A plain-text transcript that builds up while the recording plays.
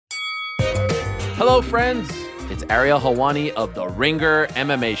Hello, friends. It's Ariel Helwani of The Ringer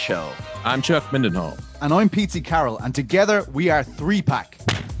MMA Show. I'm Chuck Mindenhall. And I'm Pete Carroll, and together we are 3-Pack.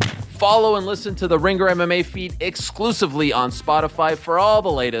 Follow and listen to the Ringer MMA feed exclusively on Spotify for all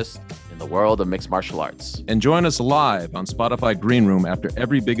the latest in the world of mixed martial arts. And join us live on Spotify Green Room after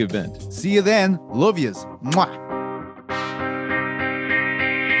every big event. See you then. Love yous. Mwah.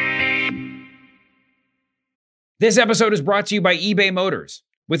 This episode is brought to you by eBay Motors.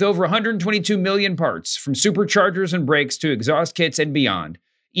 With over 122 million parts, from superchargers and brakes to exhaust kits and beyond,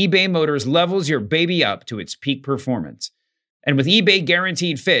 eBay Motors levels your baby up to its peak performance. And with eBay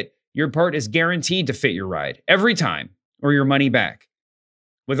Guaranteed Fit, your part is guaranteed to fit your ride every time, or your money back.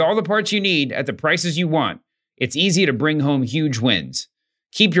 With all the parts you need at the prices you want, it's easy to bring home huge wins.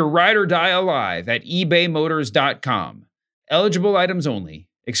 Keep your ride or die alive at ebaymotors.com. Eligible items only.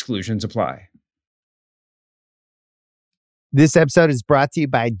 Exclusions apply. This episode is brought to you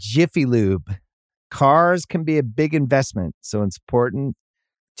by Jiffy Lube. Cars can be a big investment, so it's important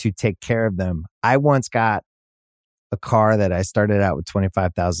to take care of them. I once got a car that I started out with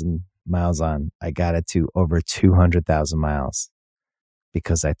 25,000 miles on. I got it to over 200,000 miles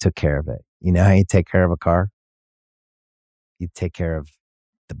because I took care of it. You know how you take care of a car? You take care of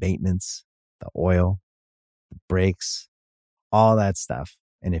the maintenance, the oil, the brakes, all that stuff.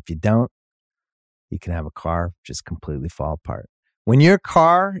 And if you don't, you can have a car just completely fall apart. When your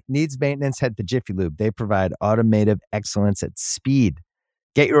car needs maintenance, head to Jiffy Lube. They provide automotive excellence at speed.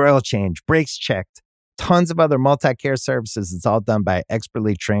 Get your oil change, brakes checked, tons of other multi-care services. It's all done by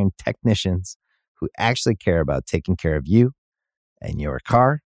expertly trained technicians who actually care about taking care of you and your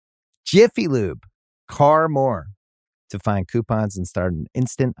car. Jiffy Lube, car more. To find coupons and start an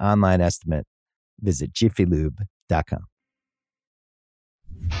instant online estimate, visit jiffylube.com.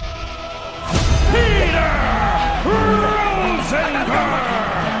 Peter Rosenberg!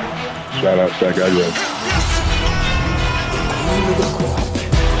 Shout out to that guy,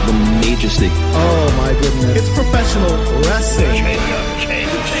 The majesty. Oh my goodness. It's professional wrestling.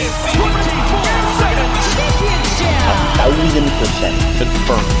 1,000%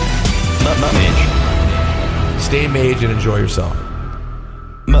 confirmed. Not mage. Stay mage and enjoy yourself.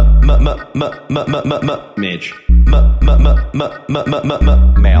 Mage.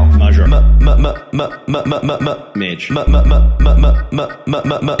 Male. Measure. Mage.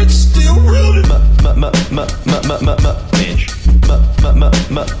 It's still rooted. Mage. Male. Measure. Mage.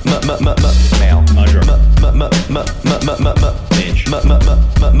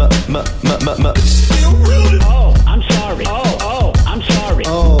 It's still rooted. Oh, I'm sorry. Oh, I'm sorry.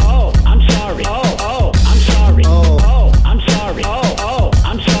 Oh, I'm sorry. Oh, I'm sorry. Oh, I'm sorry. Oh,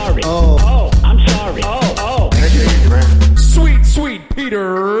 I'm sorry. Oh, I'm sorry. Oh. Sweet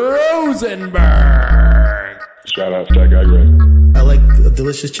Peter Rosenberg. Shout out to that guy, Greg. I like a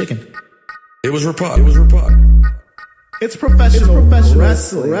delicious chicken. It was Rapog. It's professional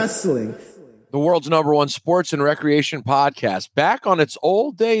wrestling. The world's #1 sports and recreation podcast, back on its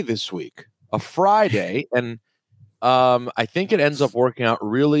old day this week, a Friday. And I think it ends up working out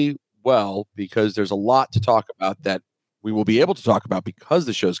really well because there's a lot to talk about that we will be able to talk about because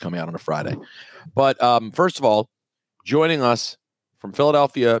the show's coming out on a Friday. But first of all, joining us from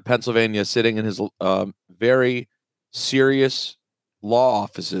Philadelphia, Pennsylvania, sitting in his very serious law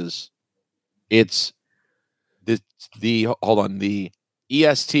offices, it's the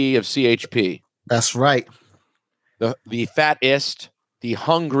EST of CHP. That's right. The fattest, the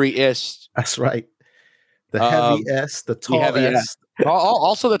hungryest. That's right. The heaviest, the tallest.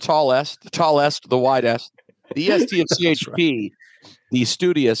 Also the tallest, the widest. The EST of CHP, right. The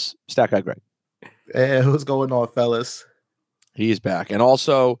studious Stack Guy Greg. Hey, what's going on, fellas? He's back. And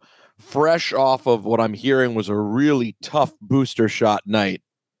also, fresh off of what I'm hearing was a really tough booster shot night,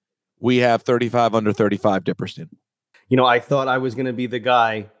 we have 35 under 35 Dipperstein. You know, I thought I was going to be the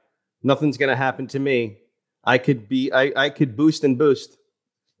guy. Nothing's going to happen to me. I could boost and boost,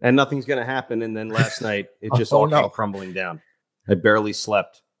 and nothing's going to happen. And then last night, it just came crumbling down. I barely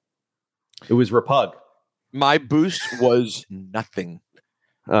slept. It was repug. My boost was nothing.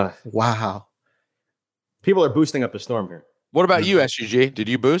 Wow. People are boosting up a storm here. What about you, SUG? Did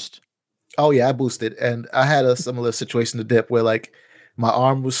you boost? Oh, yeah, I boosted. And I had a similar situation to Dip where, like, my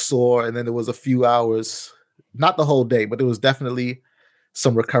arm was sore, and then there was a few hours, not the whole day, but there was definitely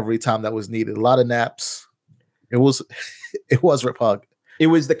some recovery time that was needed. A lot of naps. It was repug. It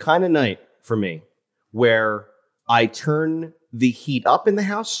was the kind of night for me where I turn the heat up in the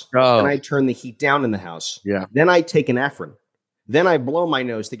house, and I turn the heat down in the house. Yeah. Then I take an Afrin. Then I blow my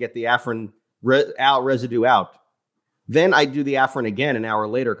nose to get the Afrin residue out. Then I do the Afrin again an hour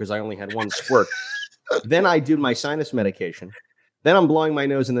later because I only had one squirt. Then I do my sinus medication. Then I'm blowing my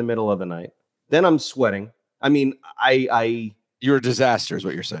nose in the middle of the night. Then I'm sweating. I mean, you're a disaster, is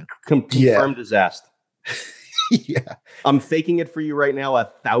what you're saying. Confirmed disaster. Yeah, I'm faking it for you right now,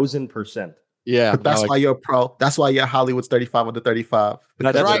 1,000%. Yeah, but that's why you're a pro. That's why you're Hollywood's 35 under 35.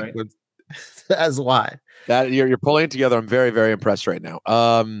 That's right. That's why. That you're pulling it together. I'm very, very impressed right now.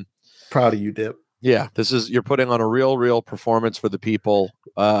 Proud of you, Dip. Yeah, you're putting on a real performance for the people.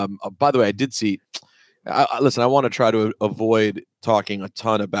 By the way, I did see. Listen, I want to try to avoid talking a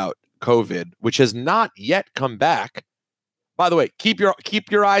ton about COVID, which has not yet come back. By the way, keep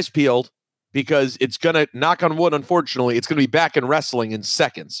your eyes peeled, because it's gonna, knock on wood, unfortunately, it's gonna be back in wrestling in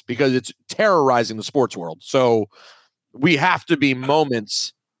seconds, because it's terrorizing the sports world. So we have to be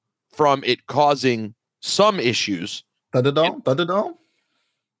moments from it causing some issues. Thunderdome.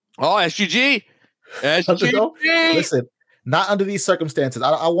 Oh, SGG. Thunderdome. Listen, not under these circumstances.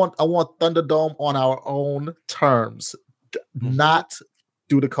 I want Thunderdome on our own terms, not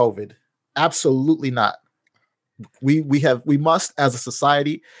due to COVID. Absolutely not. We must, as a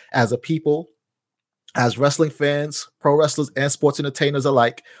society, as a people, as wrestling fans, pro wrestlers, and sports entertainers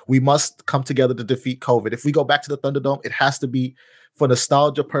alike, we must come together to defeat COVID. If we go back to the Thunderdome, it has to be for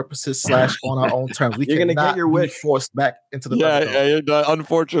nostalgia purposes / on our own terms. We cannot be forced back into the Thunderdome. Yeah,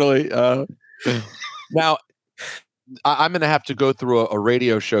 unfortunately. Now, I'm going to have to go through a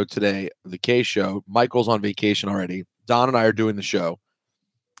radio show today, the K Show. Michael's on vacation already. Don and I are doing the show.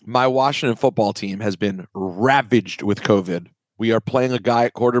 My Washington football team has been ravaged with COVID. We are playing a guy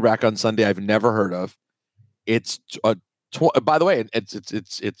at quarterback on Sunday I've never heard of. It's by the way,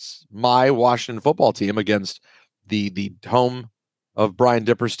 it's my Washington football team against the home of Brian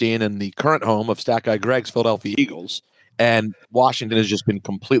Dipperstein and the current home of Stat Guy Greg's Philadelphia Eagles, and Washington has just been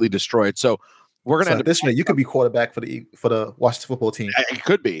completely destroyed. So we're going to end up. This minute, you could be quarterback for the Washington football team. It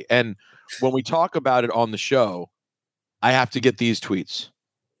could be, and when we talk about it on the show, I have to get these tweets.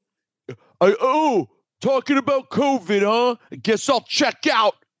 Talking about COVID, huh? I guess I'll check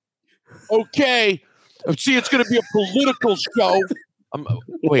out. Okay. See, it's going to be a political show.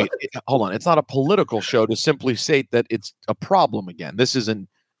 Wait, hold on. It's not a political show to simply state that it's a problem again. This isn't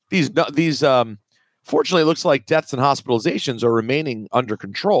these. Fortunately, it looks like deaths and hospitalizations are remaining under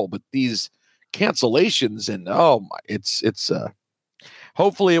control, but these cancellations and it's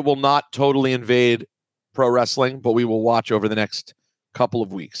hopefully it will not totally invade pro wrestling, but we will watch over the next couple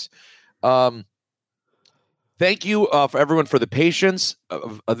of weeks. Thank you for everyone for the patience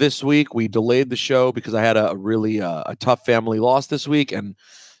of this week. We delayed the show because I had a really a tough family loss this week, and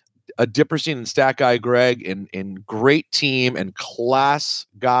a Dipperstein and Stat Guy Greg in great team and class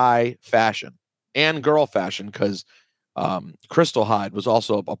guy fashion and girl fashion, because Crystal Hyde was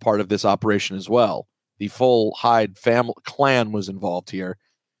also a part of this operation as well. The full Hyde family clan was involved here.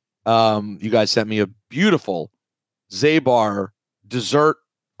 You guys sent me a beautiful Zabar dessert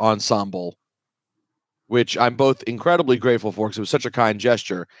ensemble, which I'm both incredibly grateful for because it was such a kind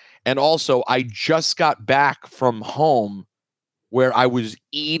gesture. And also, I just got back from home where I was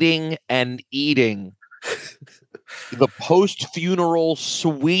eating the post-funeral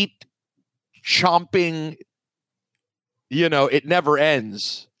sweet chomping, it never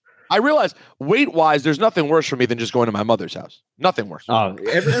ends. I realize weight-wise, there's nothing worse for me than just going to my mother's house. Nothing worse. Oh,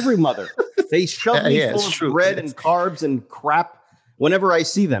 every mother. They shove me full of bread and carbs and crap whenever I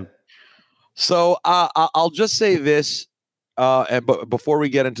see them. So I'll just say this, but before we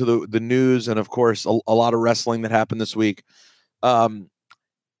get into the news and, of course, a lot of wrestling that happened this week, the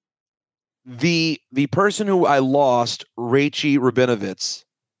person who I lost, Rachie Rabinovitz,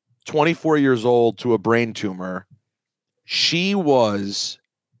 24 years old to a brain tumor, she was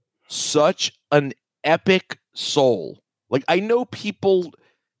such an epic soul. Like, I know people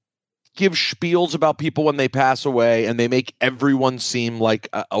give spiels about people when they pass away and they make everyone seem like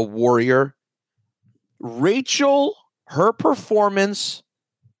a warrior. Rachel, her performance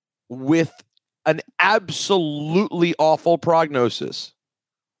with an absolutely awful prognosis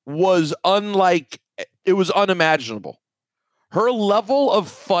was it was unimaginable. Her level of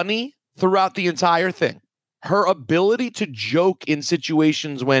funny throughout the entire thing, her ability to joke in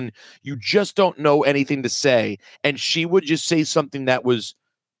situations when you just don't know anything to say, and she would just say something that was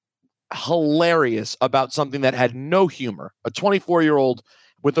hilarious about something that had no humor. A 24-year-old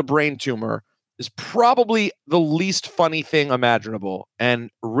with a brain tumor is probably the least funny thing imaginable.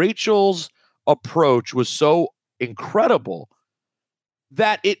 And Rachel's approach was so incredible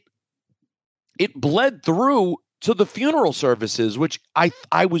that it bled through to the funeral services, which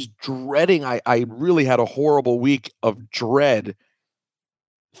I was dreading. I really had a horrible week of dread,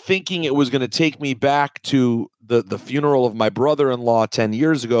 thinking it was going to take me back to the funeral of my brother-in-law 10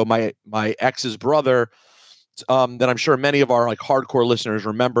 years ago, my ex's brother, that I'm sure many of our like hardcore listeners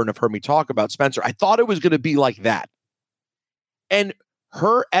remember and have heard me talk about Spencer. I thought it was going to be like that. And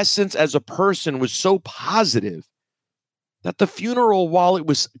her essence as a person was so positive that the funeral, while it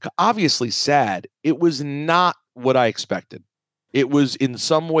was obviously sad, it was not what I expected. It was in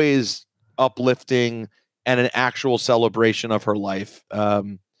some ways uplifting and an actual celebration of her life.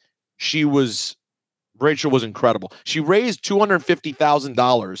 Rachel was incredible. She raised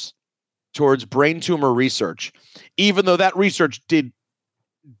 $250,000 towards brain tumor research, even though that research it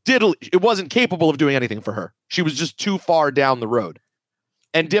wasn't capable of doing anything for her. She was just too far down the road.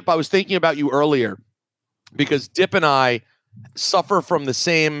 And Dip, I was thinking about you earlier because Dip and I suffer from the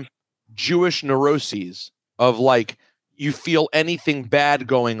same Jewish neuroses of like, you feel anything bad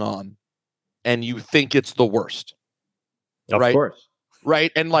going on and you think it's the worst. Of course.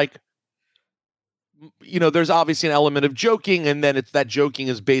 Right. And like, you know, there's obviously an element of joking, and then it's that joking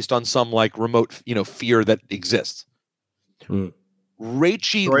is based on some like remote, you know, fear that exists.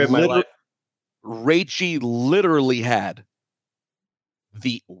 Rachie literally had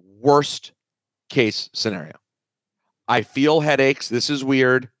the worst case scenario. I feel headaches. This is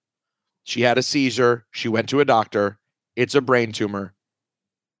weird. She had a seizure. She went to a doctor. It's a brain tumor.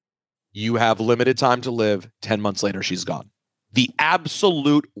 You have limited time to live. 10 months later, she's gone. The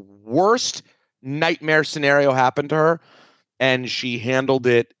absolute worst nightmare scenario happened to her, and she handled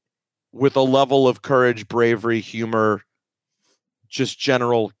it with a level of courage, bravery, humor, just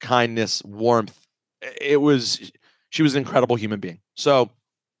general kindness, warmth. She was an incredible human being. So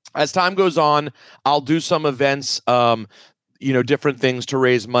as time goes on, I'll do some events, different things to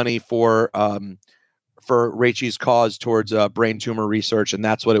raise money for Rachie's cause towards brain tumor research, and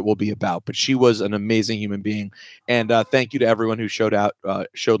that's what it will be about. But she was an amazing human being, and thank you to everyone who showed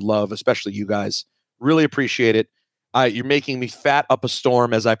love, especially you guys. Really appreciate it. You're making me fat up a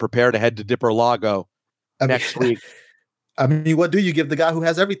storm as I prepare to head to Dipper Lago next week. I mean, what do you give the guy who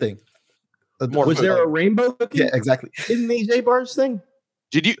has everything? Was there a rainbow cookie? Yeah, exactly. In these A-bars thing?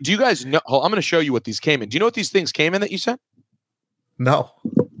 Do you guys know? I'm going to show you what these came in. Do you know what these things came in that you sent? No.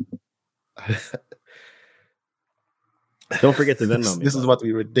 Don't forget to Venmo me. This is about to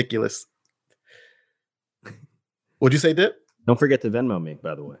be ridiculous. What'd you say, Dip? Don't forget to Venmo me,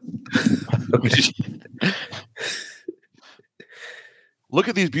 by the way. Look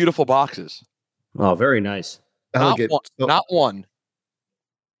at these beautiful boxes. Oh, very nice. Not one.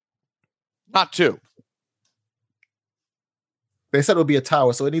 Not two. They said it would be a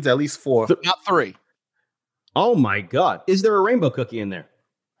tower, so it needs at least 4. Not 3. Oh my God. Is there a rainbow cookie in there?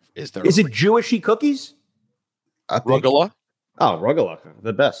 Is it Jewishy cookies? Rugala? Oh, Rugala.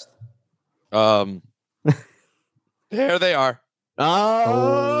 The best. There they are.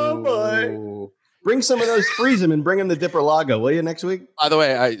 Oh, boy. Bring some of those, freeze them, and bring them to Dipper Lago, will you, next week? By the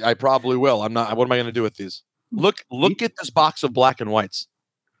way, I probably will. I'm not. What am I going to do with these? Look at this box of black and whites.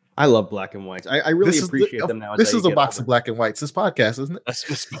 I love black and whites. I really appreciate them now. This is a box of black and whites. This podcast, isn't it?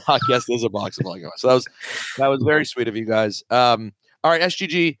 This podcast is a box of black and whites. So that was very sweet of you guys. All right,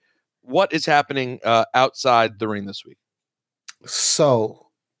 SGG, what is happening outside the ring this week? So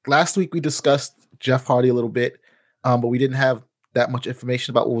last week we discussed Jeff Hardy a little bit, but we didn't have that much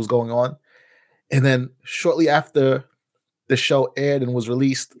information about what was going on. And then shortly after the show aired and was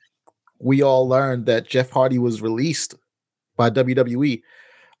released, we all learned that Jeff Hardy was released by WWE.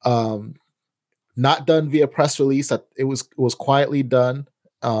 Not done via press release. It was quietly done.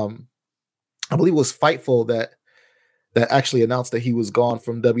 I believe it was Fightful that actually announced that he was gone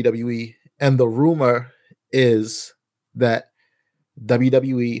from WWE. And the rumor is that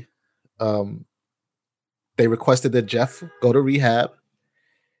WWE, they requested that Jeff go to rehab.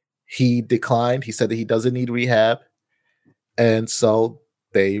 He declined. He said that he doesn't need rehab. And so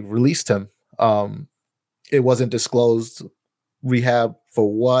they released him. It wasn't disclosed rehab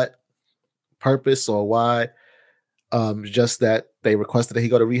for what purpose or why. Just that they requested that he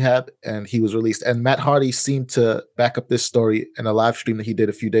go to rehab and he was released. And Matt Hardy seemed to back up this story in a live stream that he did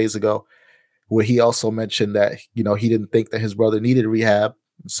a few days ago, where he also mentioned that, he didn't think that his brother needed rehab.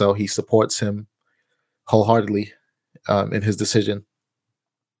 So he supports him wholeheartedly in his decision.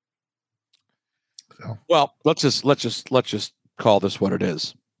 So. Well, let's just call this what it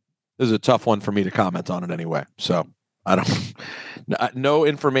is. This is a tough one for me to comment on it anyway. So I don't, no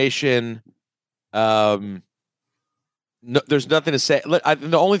information. No, there's nothing to say.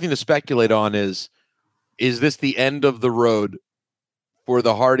 The only thing to speculate on is this the end of the road for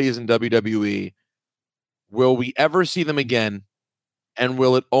the Hardys in WWE? Will we ever see them again? And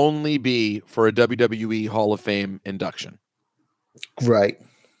will it only be for a WWE Hall of Fame induction? Right.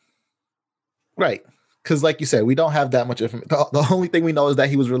 Because like you said, we don't have that much information. The only thing we know is that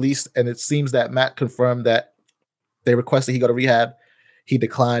he was released, and it seems that Matt confirmed that They requested he go to rehab. He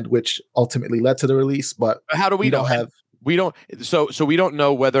declined, which ultimately led to the release. But how do we know? We don't. So we don't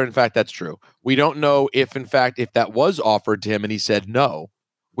know whether, in fact, that's true. We don't know if, in fact, if that was offered to him and he said no.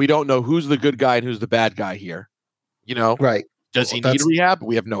 We don't know who's the good guy and who's the bad guy here. Right? Does he need rehab?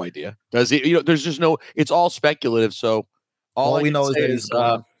 We have no idea. Does he? There's just no. It's all speculative. So all we know is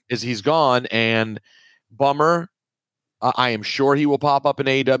that he's gone, and bummer. I am sure he will pop up in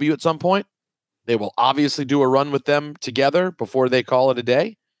AEW at some point. They will obviously do a run with them together before they call it a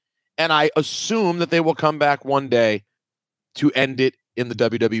day. And I assume that they will come back one day to end it in the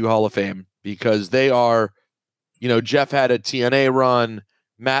WWE Hall of Fame, because they are, Jeff had a TNA run.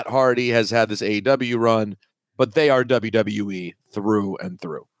 Matt Hardy has had this AEW run, but they are WWE through and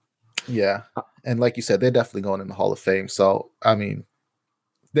through. Yeah. And like you said, they're definitely going in the Hall of Fame. So, I mean,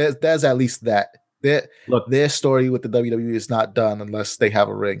 there's at least that. Their story with the WWE is not done unless they have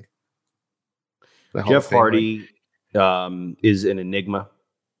a ring. Jeff Hardy is an enigma.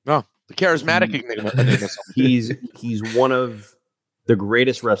 Oh, the charismatic enigma. He's one of the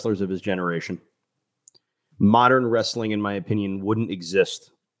greatest wrestlers of his generation. Modern wrestling, in my opinion, wouldn't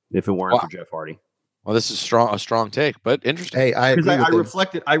exist if it weren't for Jeff Hardy. Well, this is a strong take, but interesting. Hey, I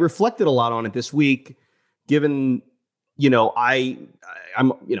reflected a lot on it this week, given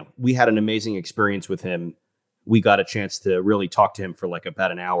we had an amazing experience with him. We got a chance to really talk to him for like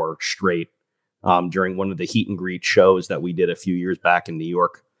about an hour straight during one of the Heat and Greet shows that we did a few years back in New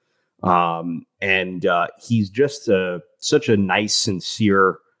York. And he's just such a nice,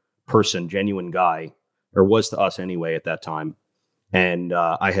 sincere person, genuine guy, or was to us anyway at that time. And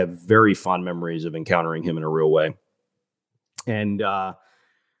I have very fond memories of encountering him in a real way. And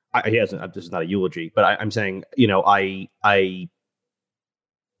he hasn't. This is not a eulogy, but I'm saying, I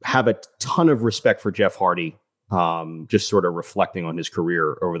have a ton of respect for Jeff Hardy. Just sort of reflecting on his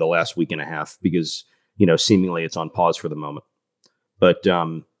career over the last week and a half, because seemingly it's on pause for the moment. But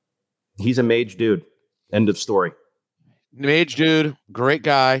he's a mage dude. End of story. Mage dude, great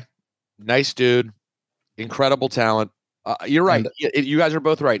guy, nice dude, incredible talent. You're right. You guys are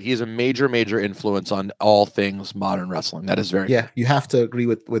both right. He is a major influence on all things modern wrestling. That is very cool. You have to agree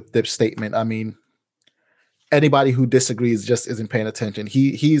with Dip's statement. I mean, anybody who disagrees just isn't paying attention.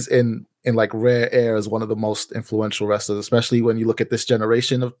 He's in like rare air as one of the most influential wrestlers, especially when you look at this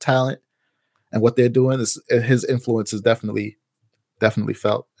generation of talent and what they're doing. His influence is definitely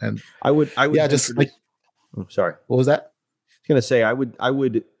felt. And I would sorry. What was that? I was gonna say I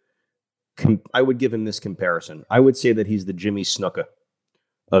would give him this comparison. I would say that he's the Jimmy Snuka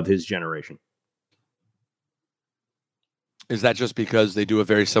of his generation. Is that just because they do a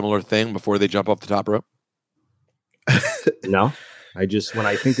very similar thing before they jump off the top rope? No, when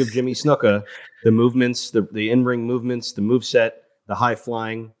I think of Jimmy Snuka, the movements, the in-ring movements, the moveset, the high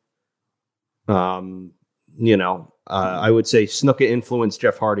flying, I would say Snuka influenced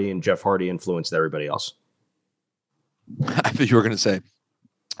Jeff Hardy and Jeff Hardy influenced everybody else. I thought you were going to say,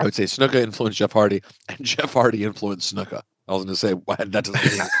 I would say Snuka influenced Jeff Hardy and Jeff Hardy influenced Snuka. I was going to say, that doesn't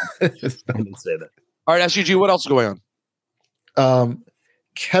happen. I didn't say that. All right, SUG, what else is going on?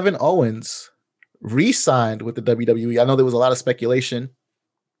 Kevin Owens re-signed with the WWE. I know there was a lot of speculation.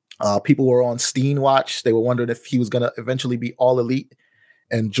 People were on Steen watch. They were wondering if he was going to eventually be All Elite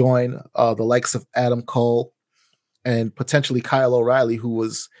and join the likes of Adam Cole and potentially Kyle O'Reilly, who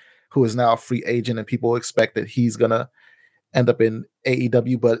is now a free agent, and people expect that he's going to end up in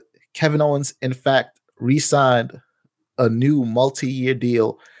AEW. But Kevin Owens, in fact, re-signed a new multi-year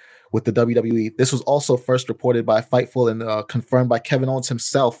deal with the WWE. This was also first reported by Fightful and confirmed by Kevin Owens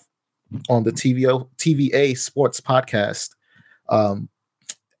himself on the TVA Sports podcast.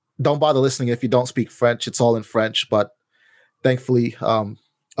 Don't bother listening if you don't speak French. It's all in French, but thankfully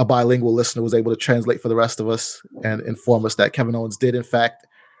a bilingual listener was able to translate for the rest of us and inform us that Kevin Owens did, in fact,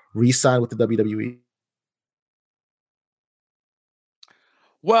 re-sign with the WWE.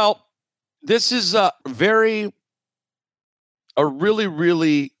 Well, this is a really,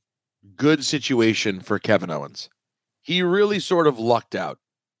 really good situation for Kevin Owens. He really sort of lucked out.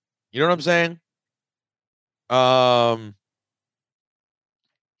 You know what I'm saying?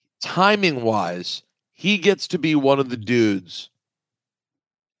 Timing wise, he gets to be one of the dudes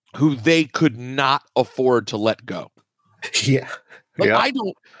who they could not afford to let go. Yeah.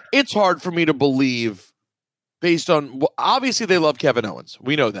 It's hard for me to believe based on, obviously they love Kevin Owens.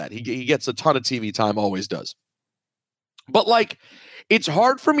 We know that. He gets a ton of TV time, always does. But it's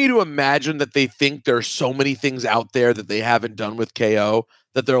hard for me to imagine that they think there's so many things out there that they haven't done with KO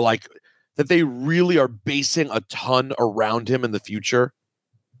that they're that they really are basing a ton around him in the future.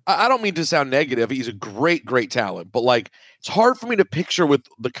 I don't mean to sound negative. He's a great talent, but it's hard for me to picture with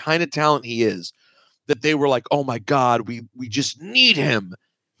the kind of talent he is that they were like, oh my God, we just need him.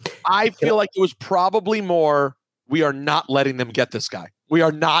 I feel like it was probably more, we are not letting them get this guy. We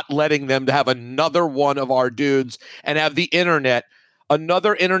are not letting them to have another one of our dudes and have the internet,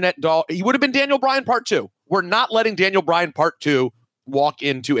 another internet doll. He would have been Daniel Bryan Part 2. We're not letting Daniel Bryan Part 2 walk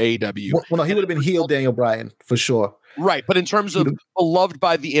into AEW. Well, no, he would have been heel Daniel Bryan for sure. Right. But in terms of beloved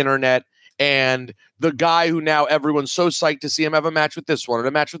by the internet and the guy who now everyone's so psyched to see him have a match with this one and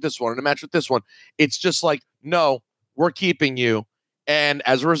a match with this one and a match with this one, it's just like, no, we're keeping you. And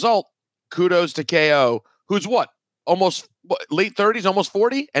as a result, kudos to KO, who's almost late 30s, almost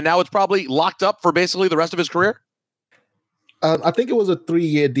 40, and now it's probably locked up for basically the rest of his career? I think it was a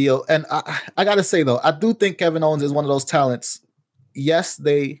 3-year deal. And I got to say, though, I do think Kevin Owens is one of those talents. Yes,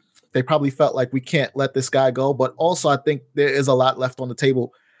 they probably felt like we can't let this guy go, but also I think there is a lot left on the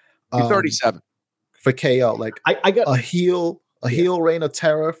table. He's 37. For KO. Like I got a heel reign of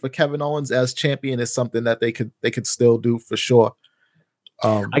terror for Kevin Owens as champion is something that they could still do for sure.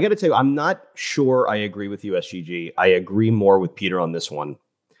 I got to tell you, I'm not sure I agree with you, SGG. I agree more with Peter on this one.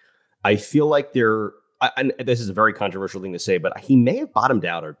 I feel like and this is a very controversial thing to say, but he may have bottomed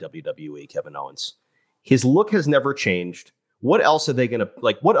out at WWE, Kevin Owens. His look has never changed. What else are they going to,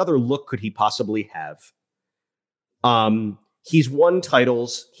 like, what other look could he possibly have? He's won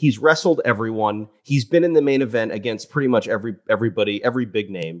titles. He's wrestled everyone. He's been in the main event against pretty much everybody, every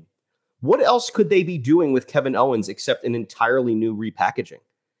big name. What else could they be doing with Kevin Owens except an entirely new repackaging?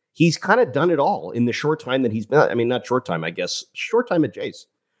 He's kind of done it all in the short time that he's been. I mean, not short time, I guess. Short time at Jace.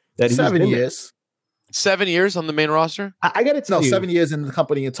 7 years. 7 years on the main roster? I got to tell you. 7 years in the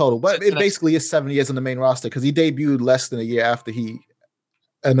company in total. But it basically is 7 years on the main roster because he debuted less than a year after he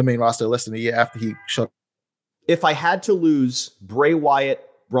showed up. If I had to lose Bray Wyatt,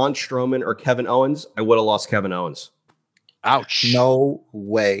 Braun Strowman, or Kevin Owens, I would have lost Kevin Owens. Ouch. No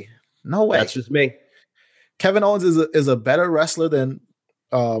way. That's just me. Kevin Owens is a better wrestler than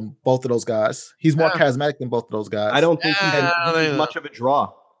both of those guys. He's more charismatic than both of those guys. I don't think he's much of a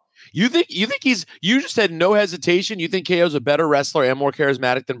draw. You think he's, you just said no hesitation. You think KO's a better wrestler and more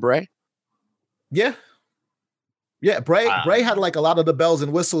charismatic than Bray? Yeah. Yeah. Bray had like a lot of the bells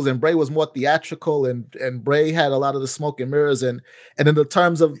and whistles, and Bray was more theatrical, and Bray had a lot of the smoke and mirrors. And in the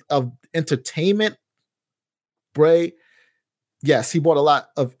terms of entertainment, Bray, yes, he brought a lot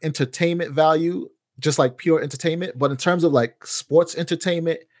of entertainment value, just like pure entertainment. But in terms of like sports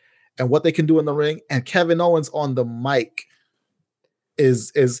entertainment and what they can do in the ring, and Kevin Owens on the mic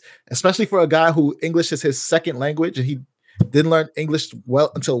is especially for a guy who English is his second language, and he didn't learn English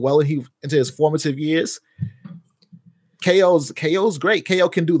into his formative years. KO's great. KO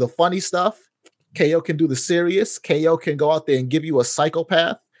can do the funny stuff. KO can do the serious. KO can go out there and give you a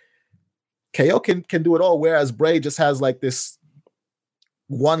psychopath. KO can do it all, whereas Bray just has like this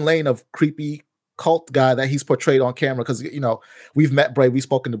one lane of creepy cult guy that he's portrayed on camera, because we've met Bray, we've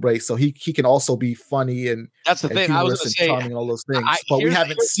spoken to Bray, so he can also be funny and that's the thing. I was going to say, charming and all those things, but we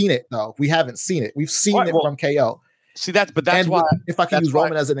haven't seen it though. We haven't seen it. We've seen it from KO. See that's why. If I can use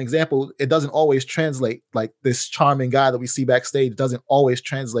Roman as an example, it doesn't always translate. Like this charming guy that we see backstage doesn't always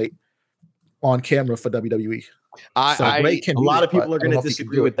translate on camera for WWE. A lot of people are going to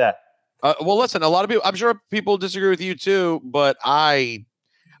disagree with that. Well, listen, a lot of people, I'm sure people disagree with you too, but I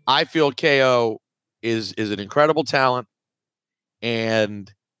feel KO is an incredible talent, and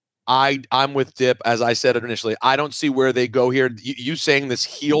I'm with Dip, as I said initially. I don't see where they go here. You saying this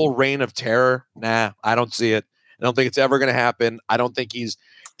heel reign of terror? Nah, I don't see it. I don't think it's ever going to happen. I don't think he's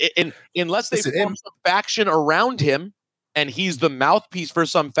unless they form some faction around him and he's the mouthpiece for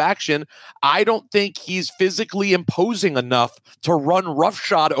some faction. I don't think he's physically imposing enough to run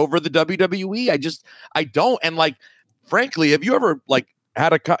roughshod over the WWE. I don't. And like, frankly, have you ever like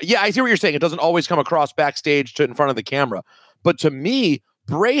had I see what you're saying. It doesn't always come across backstage to in front of the camera, but to me,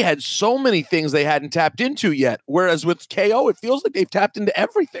 Bray had so many things they hadn't tapped into yet. Whereas with KO, it feels like they've tapped into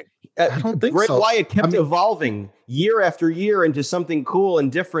everything. I don't think Bray so. Wyatt kept evolving year after year into something cool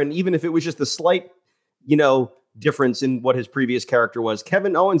and different, even if it was just a slight, difference in what his previous character was.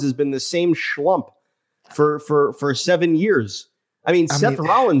 Kevin Owens has been the same schlump for 7 years. I mean, Seth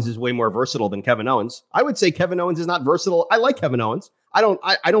Rollins is way more versatile than Kevin Owens. I would say Kevin Owens is not versatile. I like Kevin Owens. I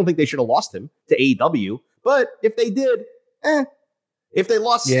don't think they should have lost him to AEW, but if they did, if they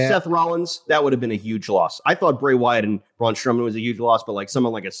lost Seth Rollins, that would have been a huge loss. I thought Bray Wyatt and Braun Strowman was a huge loss, but like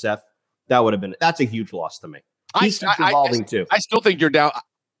someone like a Seth, that's a huge loss to me. He's evolving too. I still think you're down.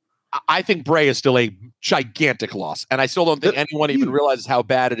 I think Bray is still a gigantic loss, and I still don't think anyone even realizes how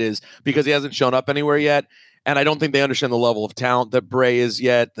bad it is because he hasn't shown up anywhere yet, and I don't think they understand the level of talent that Bray is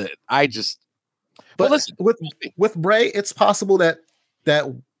yet. But listen, with Bray, it's possible that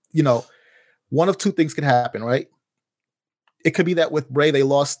one of two things could happen, right? It could be that with Bray, they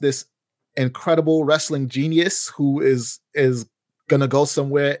lost this incredible wrestling genius who is going to go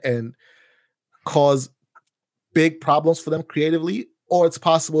somewhere and cause big problems for them creatively. Or it's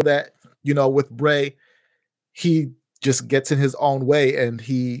possible that, with Bray, he just gets in his own way and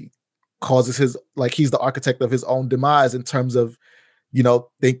he causes he's the architect of his own demise in terms of,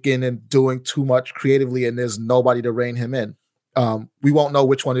 thinking and doing too much creatively, and there's nobody to rein him in. We won't know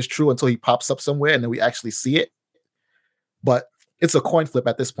which one is true until he pops up somewhere and then we actually see it. But it's a coin flip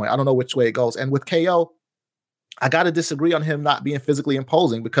at this point. I don't know which way it goes. And with KO, I got to disagree on him not being physically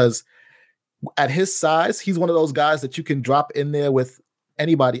imposing, because at his size, he's one of those guys that you can drop in there with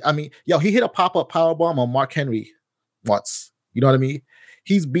anybody. I mean, he hit a pop-up powerbomb on Mark Henry once. You know what I mean?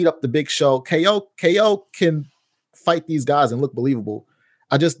 He's beat up the Big Show. KO can fight these guys and look believable.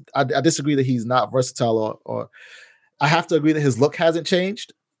 I disagree that he's not versatile, or I have to agree that his look hasn't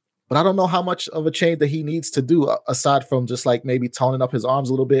changed, but I don't know how much of a change that he needs to do aside from just like maybe toning up his arms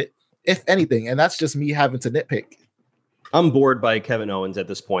a little bit, if anything. And that's just me having to nitpick. I'm bored by Kevin Owens at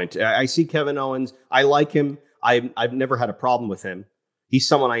this point. I see Kevin Owens. I like him. I've never had a problem with him. He's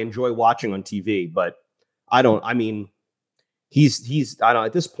someone I enjoy watching on TV, but he's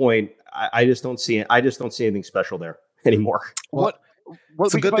at this point, I just don't see anything special there anymore.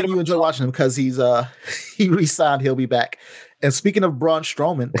 It's a good thing you enjoy watching him, because he re-signed. He'll be back. And speaking of Braun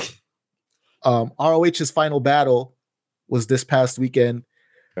Strowman, ROH's final battle was this past weekend.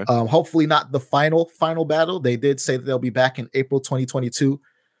 Okay. Hopefully not the final battle. They did say that they'll be back in April 2022.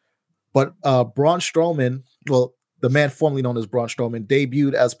 But Braun Strowman, well, the man formerly known as Braun Strowman,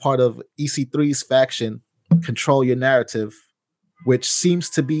 debuted as part of EC3's faction, Control Your Narrative, which seems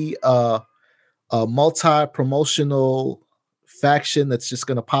to be a multi-promotional faction that's just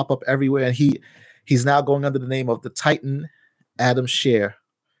going to pop up everywhere. And he's now going under the name of the Titan Adam Scherr.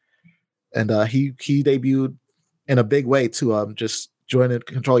 And he debuted in a big way too. Just joining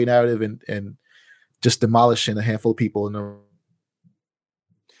Control Your Narrative and just demolishing a handful of people.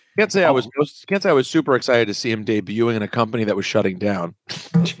 Can't say I was super excited to see him debuting in a company that was shutting down.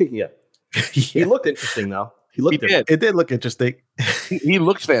 Yeah. He looked interesting though. It did look interesting. He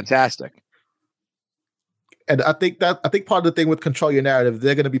looked fantastic. And I think part of the thing with Control Your Narrative,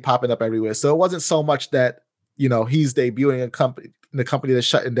 they're going to be popping up everywhere. So it wasn't so much that, he's debuting in a company that's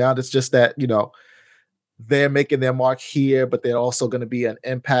shutting down. It's just that, they're making their mark here, but they're also going to be an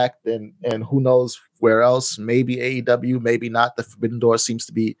Impact and who knows where else, maybe AEW, maybe not. The Forbidden Door seems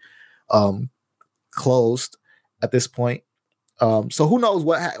to be closed at this point. So who knows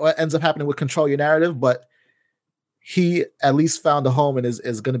what ends up happening with Control Your Narrative, but he at least found a home and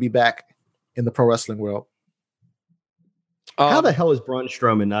is going to be back in the pro wrestling world. How the hell is Braun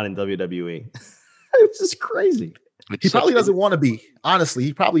Strowman not in WWE? This is crazy. He probably doesn't want to be. Honestly,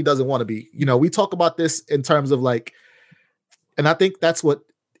 he probably doesn't want to be. We talk about this in terms of and I think that's what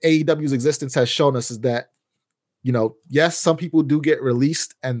AEW's existence has shown us, is that, yes, some people do get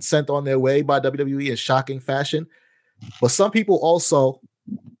released and sent on their way by WWE in shocking fashion, but some people also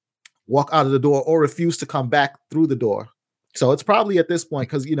walk out of the door or refuse to come back through the door. So it's probably at this point,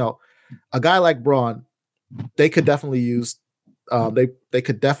 because, a guy like Braun, they could definitely use they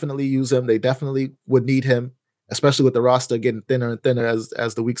could definitely use him. They definitely would need him, especially with the roster getting thinner and thinner as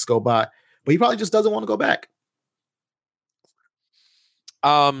the weeks go by. But he probably just doesn't want to go back.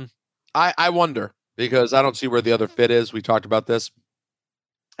 I wonder, because I don't see where the other fit is. We talked about this.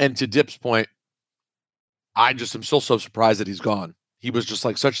 And to Dip's point, I just am still so surprised that he's gone. He was just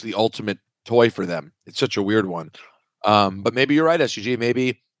such the ultimate toy for them. It's such a weird one. But maybe you're right, SGG.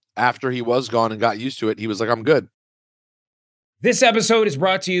 Maybe after he was gone and got used to it, he was like, I'm good. This episode is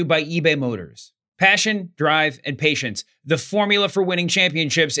brought to you by eBay Motors. Passion, drive, and patience. The formula for winning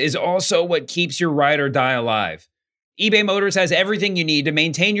championships is also what keeps your ride or die alive. eBay Motors has everything you need to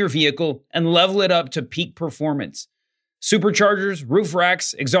maintain your vehicle and level it up to peak performance. Superchargers, roof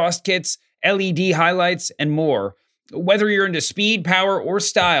racks, exhaust kits, LED highlights, and more. Whether you're into speed, power, or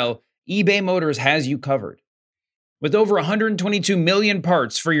style, eBay Motors has you covered. With over 122 million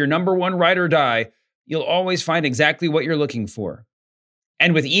parts for your number one ride or die, you'll always find exactly what you're looking for.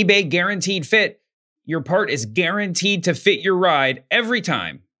 And with eBay Guaranteed Fit, your part is guaranteed to fit your ride every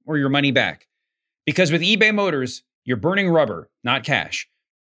time or your money back. Because with eBay Motors, you're burning rubber, not cash.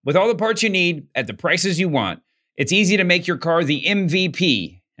 With all the parts you need at the prices you want, it's easy to make your car the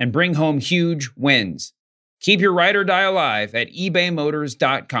MVP and bring home huge wins. Keep your ride or die alive at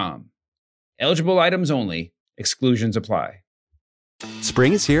ebaymotors.com. Eligible items only. Exclusions apply.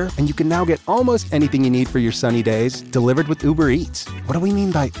 Spring is here, and you can now get almost anything you need for your sunny days delivered with Uber Eats. What do we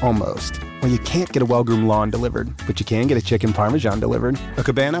mean by almost? Well, you can't get a well-groomed lawn delivered, but you can get a chicken parmesan delivered. A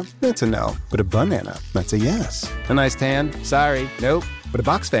cabana? That's a no. But a banana? That's a yes. A nice tan? Sorry, nope. But a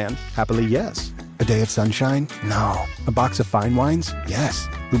box fan? Happily, yes. A day of sunshine? No. A box of fine wines? Yes.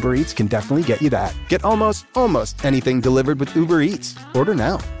 Uber Eats can definitely get you that. Get almost anything delivered with Uber Eats. Order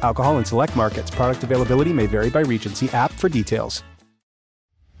now. Alcohol in select markets. Product availability may vary by region. See app for details.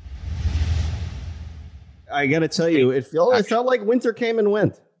 I got to tell you, it felt like winter came and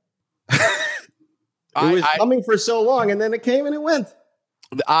went. It was coming for so long, and then it came and it went.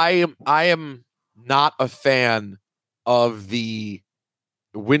 I am not a fan of the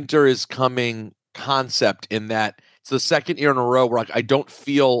winter is coming concept, in that it's the second year in a row where I don't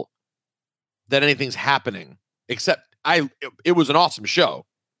feel that anything's happening, except it was an awesome show,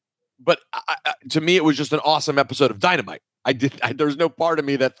 but to me it was just an awesome episode of Dynamite. There's no part of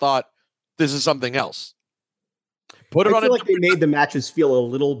me that thought this is something else. I feel like they made the matches feel a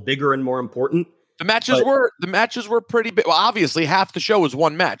little bigger and more important. The matches were pretty big. Well, obviously half the show was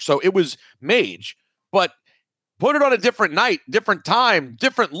one match, so it was Mage, but put it on a different night, different time,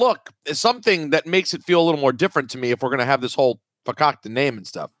 different look, something that makes it feel a little more different to me if we're going to have this whole fakakta name and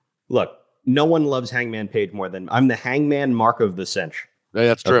stuff. Look, no one loves Hangman Page more than I'm the Hangman Mark of the Cinch. Yeah,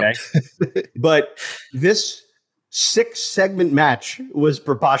 that's true. Okay? But this 6-segment match was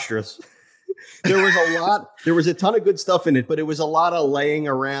preposterous. There was a ton of good stuff in it, but it was a lot of laying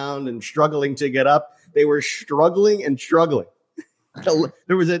around and struggling to get up. They were struggling and struggling.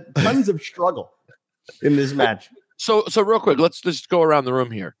 There was tons of struggle in this match. So real quick, let's just go around the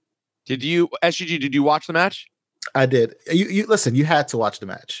room here. Did you watch the match? I did. You listen, you had to watch the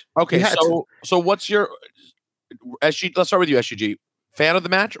match. Okay, so what's your SG? Let's start with you, SGG. Fan of the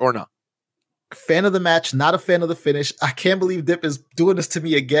match or no? Fan of the match, not a fan of the finish. I can't believe Dip is doing this to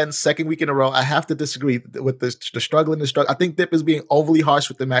me again, second week in a row. I have to disagree with the struggle and the struggle. I think Dip is being overly harsh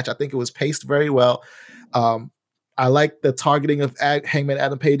with the match. I think it was paced very well. I like the targeting of Hangman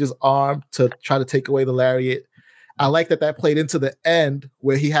Adam Page's arm to try to take away the lariat. I like that played into the end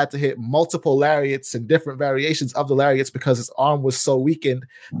where he had to hit multiple lariats and different variations of the lariats because his arm was so weakened.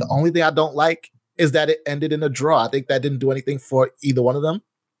 The only thing I don't like is that it ended in a draw. I think that didn't do anything for either one of them.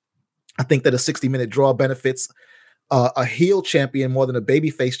 I think that a 60-minute draw benefits a heel champion more than a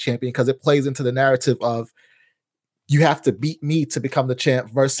babyface champion because it plays into the narrative of you have to beat me to become the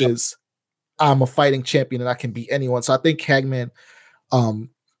champ versus I'm a fighting champion and I can beat anyone. So I think Hangman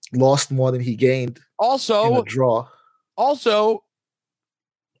lost more than he gained. Also, in a draw. Also,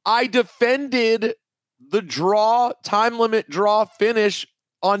 I defended the time limit draw finish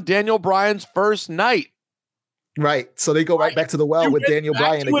on Daniel Bryan's first night. Right. So they go right back to the well with Daniel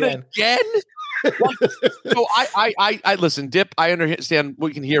Bryan again. So I listen, Dip, I understand.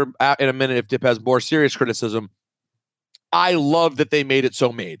 We can hear in a minute if Dip has more serious criticism. I love that they made it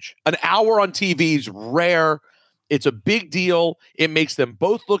so Mage. An hour on TV is rare. It's a big deal. It makes them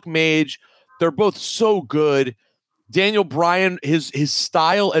both look Mage. They're both so good. Daniel Bryan, his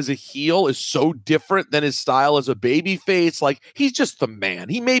style as a heel is so different than his style as a babyface. Like, he's just the man.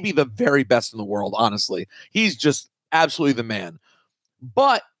 He may be the very best in the world, honestly. He's just absolutely the man.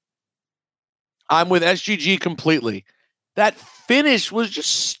 But I'm with SGG completely. That finish was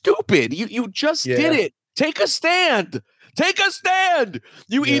just stupid. You just did it. Take a stand. Take a stand.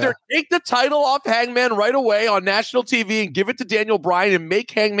 You either take the title off Hangman right away on national TV and give it to Daniel Bryan and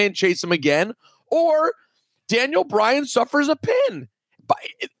make Hangman chase him again, or Daniel Bryan suffers a pin,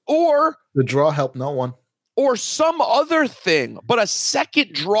 or the draw helped no one, or some other thing. But a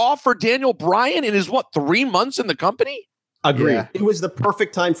second draw for Daniel Bryan in his 3 months in the company? Agree. Yeah. It was the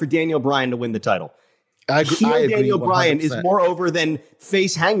perfect time for Daniel Bryan to win the title. I agree. Daniel Bryan is more over than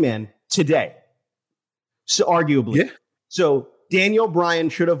face Hangman today. So arguably. Yeah. So Daniel Bryan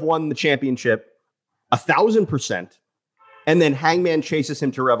should have won the championship 1,000%. And then Hangman chases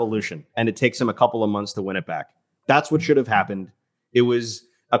him to Revolution, and it takes him a couple of months to win it back. That's what should have happened. It was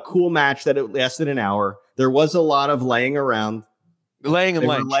a cool match that it lasted an hour. There was a lot of laying around. They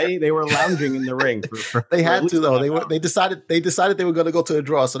were lounging in the ring. They had to, though. They decided they were going to go to a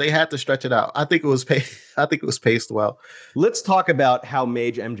draw, so they had to stretch it out. I think it was paced well. Let's talk about how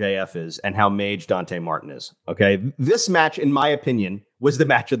Mage MJF is and how Mage Dante Martin is. Okay, this match, in my opinion, was the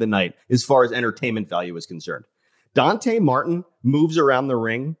match of the night as far as entertainment value is concerned. Dante Martin moves around the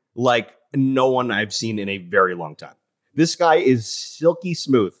ring like no one I've seen in a very long time. This guy is silky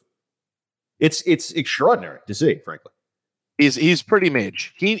smooth. It's extraordinary to see, frankly. He's pretty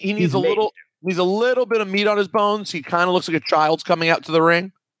Mage. He needs a little bit of meat on his bones. He kind of looks like a child's coming out to the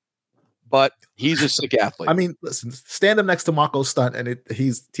ring. but he's a sick athlete. I mean, listen, stand him next to Marco Stunt, and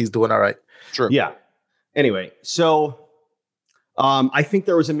he's doing all right. True. Yeah. Anyway, so I think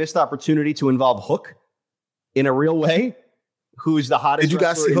there was a missed opportunity to involve Hook in a real way. Who's the hottest? Did you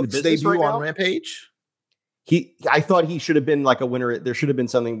guys see Hook's debut right on Rampage? I thought he should have been like a winner. There should have been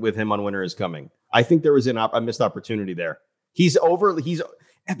something with him on Winter Is Coming. I think there was a missed opportunity there. He's over.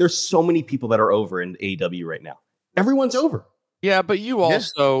 There's so many people that are over in AEW right now. Everyone's over. Yeah, but you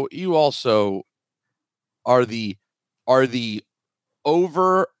also are the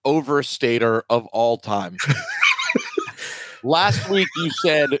overstater of all time. Last week you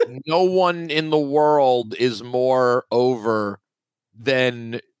said no one in the world is more over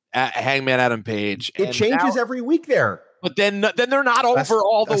than Hangman Adam Page. It changes every week there. But then they're not over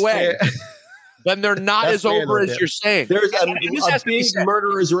all the way. Then they're not as over as you're saying. There's a big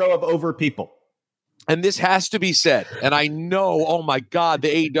murderer's row of over people. And this has to be said. And I know, oh my God,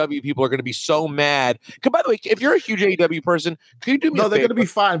 the AEW people are going to be so mad. By the way, if you're a huge AEW person, can you do me a favor? No, they're going to be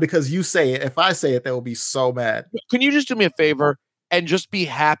fine because you say it. If I say it, they will be so mad. Can you just do me a favor and just be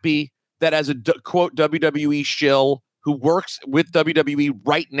happy that as a quote WWE shill who works with WWE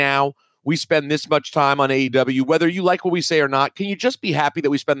right now, we spend this much time on AEW, whether you like what we say or not. Can you just be happy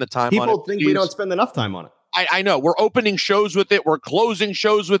that we spend the time on it? People think we don't spend enough time on it. I know. We're opening shows with it. We're closing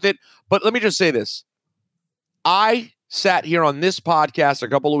shows with it. But let me just say this. I sat here on this podcast a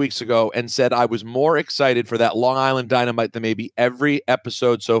couple of weeks ago and said I was more excited for that Long Island Dynamite than maybe every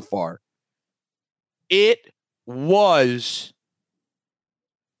episode so far. It was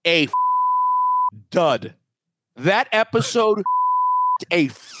a dud. That episode, a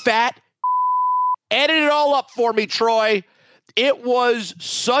fat. Edit it all up for me, Troy. It was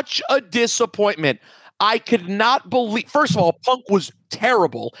such a disappointment. I could not believe. First of all, Punk was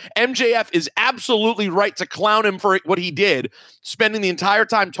terrible. MJF is absolutely right to clown him for what he did, spending the entire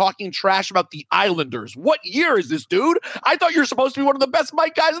time talking trash about the Islanders. What year is this, dude? I thought you're supposed to be one of the best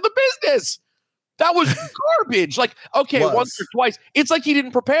mic guys in the business. That was garbage. Like, okay, once or twice. It's like he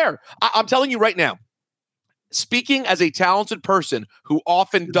didn't prepare. I'm telling you right now, speaking as a talented person who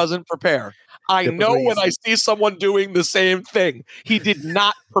often doesn't prepare, I know when I see someone doing the same thing. He did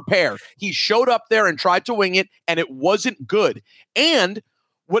not prepare. He showed up there and tried to wing it, and it wasn't good. And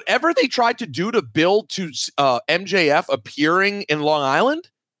whatever they tried to do to build to MJF appearing in Long Island,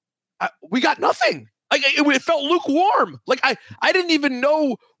 we got nothing. Like it felt lukewarm. Like I didn't even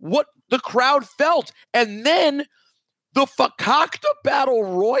know what the crowd felt. And then the Fakakta Battle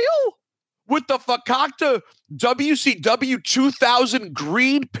Royal with the Fakakta WCW 2000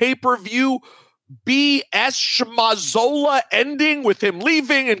 green pay-per-view BS Schmazola ending with him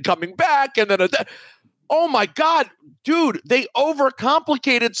leaving and coming back. And then, oh my God, dude, they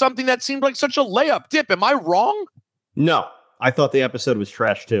overcomplicated something that seemed like such a layup dip. Am I wrong? No, I thought the episode was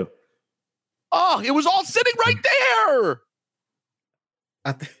trash too. Oh, it was all sitting right there.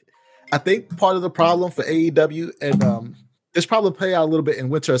 I think part of the problem for AEW, and this probably play out a little bit in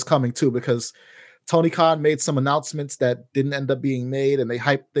Winter Is Coming too, because Tony Khan made some announcements that didn't end up being made, and they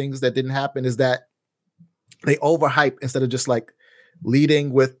hyped things that didn't happen, is that they overhype instead of just like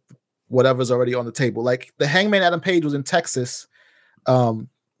leading with whatever's already on the table. Like the Hangman Adam Page was in Texas. I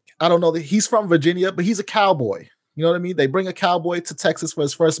don't know that he's from Virginia, but he's a cowboy. You know what I mean? They bring a cowboy to Texas for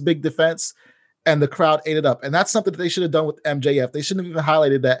his first big defense, and the crowd ate it up. And that's something that they should have done with MJF. They shouldn't have even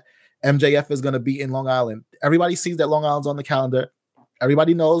highlighted that MJF is going to be in Long Island. Everybody sees that Long Island's on the calendar.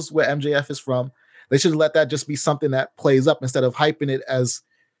 Everybody knows where MJF is from. They should let that just be something that plays up instead of hyping it as,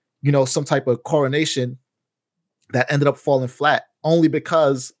 you know, some type of coronation that ended up falling flat only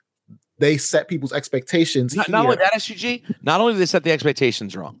because they set people's expectations. Not only that, SUG, not only did they set the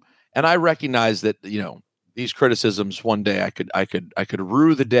expectations wrong, and I recognize that, you know, these criticisms one day I could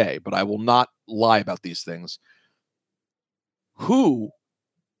rue the day, but I will not lie about these things.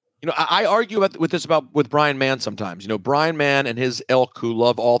 You know, I argue with Brian Mann sometimes. You know, Brian Mann and his ilk who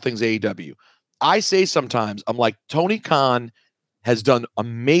love all things AEW. I say sometimes, I'm like, Tony Khan has done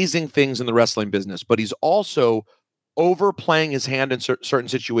amazing things in the wrestling business, but he's also overplaying his hand in certain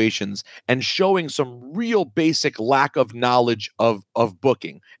situations and showing some real basic lack of knowledge of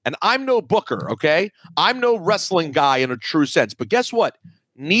booking. And I'm no booker, okay? I'm no wrestling guy in a true sense. But guess what?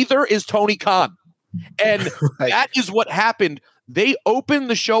 Neither is Tony Khan. And that is what happened. They opened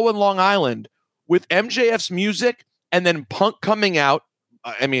the show in Long Island with MJF's music and then Punk coming out.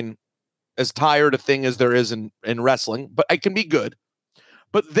 I mean, as tired a thing as there is in wrestling, but it can be good.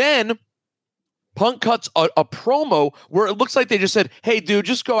 But then Punk cuts a promo where it looks like they just said, hey, dude,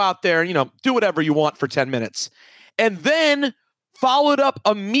 just go out there and, you know, do whatever you want for 10 minutes. And then followed up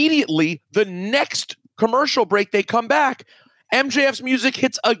immediately the next commercial break, they come back. MJF's music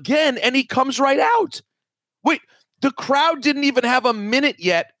hits again, and he comes right out. Wait, the crowd didn't even have a minute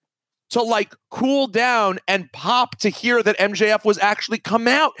yet to like cool down and pop to hear that MJF was actually come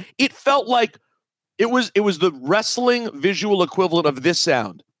out. It felt like it was the wrestling visual equivalent of this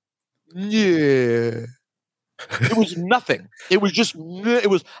sound. Yeah. It was nothing. It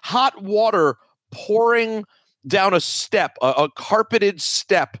was hot water pouring down a step, a carpeted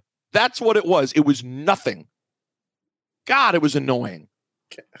step. That's what it was. It was nothing. God, it was annoying.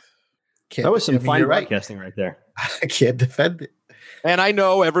 That was some fine broadcasting right there. I can't defend it. And I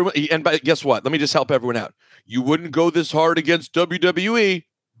know everyone, and guess what? Let me just help everyone out. You wouldn't go this hard against WWE.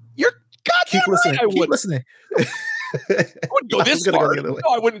 You're goddamn right. I Keep listening. I wouldn't go this hard. No,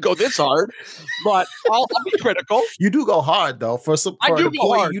 I wouldn't go this hard, but I'll be critical. You do go hard, though. I do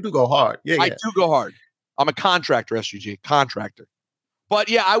go hard. You do go hard. Yeah, I do go hard. I'm a contractor, SUG, contractor. But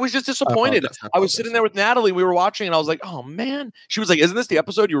yeah, I was just disappointed. I was sitting there with Natalie. We were watching, and I was like, oh, man. She was like, isn't this the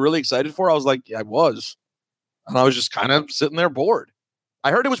episode you're really excited for? I was like, yeah, I was. And I was just kind of sitting there bored.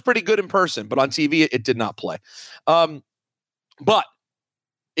 I heard it was pretty good in person, but on TV, it did not play. But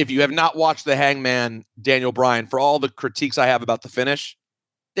if you have not watched the Hangman Daniel Bryan, for all the critiques I have about the finish,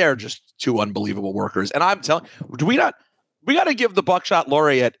 they're just two unbelievable workers. And I'm telling you, we got to give the Buckshot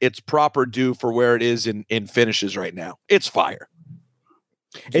Laureate its proper due for where it is in finishes right now. It's fire.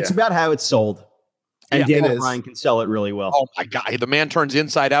 It's about how it's sold. And Daniel Bryan can sell it really well. Oh my God. The man turns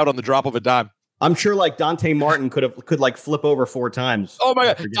inside out on the drop of a dime. I'm sure like Dante Martin could like flip over 4 times. Oh my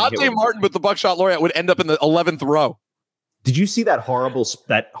God. Dante Martin with the Buckshot Laureate would end up in the 11th row. Did you see that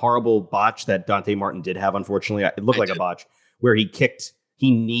horrible botch that Dante Martin did have? Unfortunately, it looked like a botch where he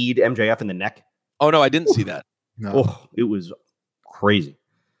kneed MJF in the neck. Oh no, I didn't see that. No. Oh, it was crazy.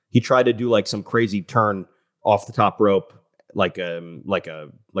 He tried to do like some crazy turn off the top rope, like a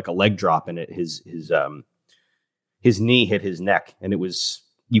leg drop, and his knee hit his neck, and it was,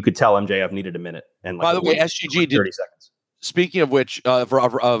 you could tell MJF needed a minute. And like, by the way, SGG 30 seconds. Speaking of which, of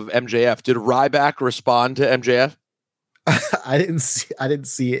MJF, did Ryback respond to MJF? I didn't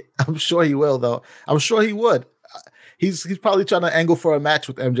see it. I'm sure he will, though. I'm sure he would. He's probably trying to angle for a match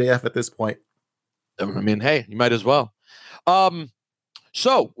with MJF at this point. I mean, hey, you might as well.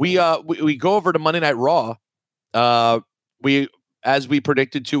 So we go over to Monday Night Raw. As we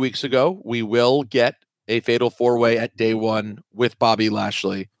predicted 2 weeks ago, we will get a fatal 4-way at day 1 with Bobby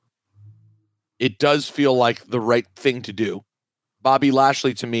Lashley. It does feel like the right thing to do. Bobby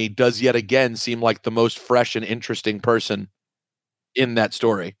Lashley, to me, does yet again seem like the most fresh and interesting person in that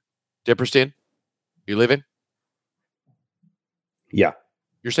story. Dipperstein, you leaving? Yeah.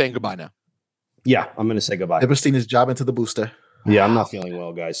 You're saying goodbye now. Yeah, I'm going to say goodbye. Dipperstein is jobbing to the booster. Yeah, I'm not feeling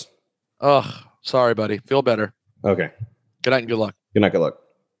well, guys. Oh, sorry, buddy. Feel better. Okay. Good night and good luck. Good night, good luck.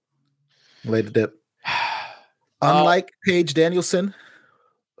 Later, Dip. Unlike Paige Danielson,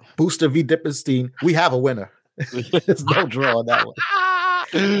 Booster v. Dipperstein, we have a winner. There's no draw on that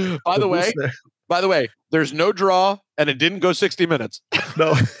one. By the way, there's no draw, and it didn't go 60 minutes.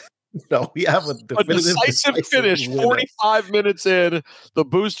 No, we have a decisive finish. Winner. 45 minutes in, the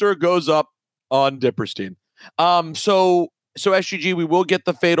Booster goes up on Dipperstein. So SGG, we will get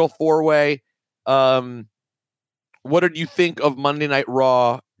the fatal 4-way. What did you think of Monday Night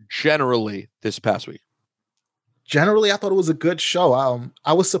Raw generally this past week? Generally, I thought it was a good show.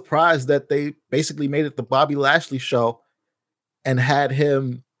 I was surprised that they basically made it the Bobby Lashley show and had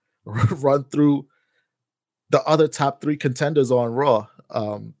him run through the other top 3 contenders on Raw.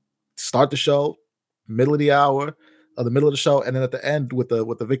 Start the show, middle of the hour, the middle of the show, and then at the end with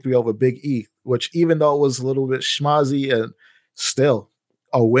the victory over Big E, which even though it was a little bit schmozzy, and still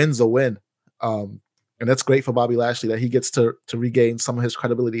a win's a win. And that's great for Bobby Lashley that he gets to regain some of his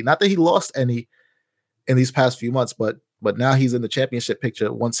credibility. Not that he lost any in these past few months, but now he's in the championship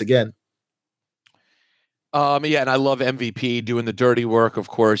picture once again. Yeah, and I love MVP doing the dirty work, of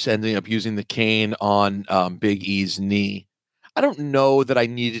course, ending up using the cane on Big E's knee. I don't know that I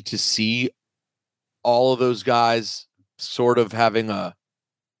needed to see all of those guys sort of having a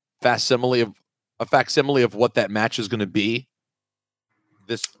facsimile of what that match is going to be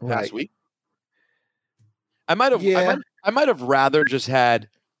this past week. I might have rather just had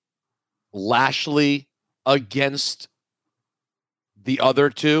Lashley against the other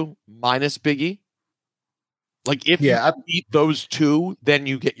two minus Biggie. Like if you beat those two, then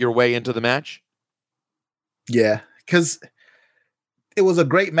you get your way into the match. Yeah, because it was a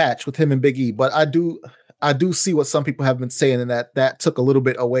great match with him and Big E, but I do see what some people have been saying, and that took a little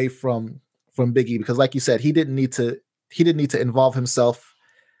bit away from Big E, because like you said, he didn't need to involve himself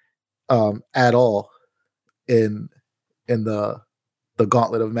at all in the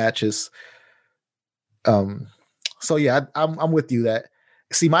gauntlet of matches. So yeah, I'm with you that.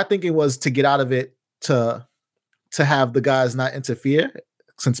 See, my thinking was to get out of it to have the guys not interfere,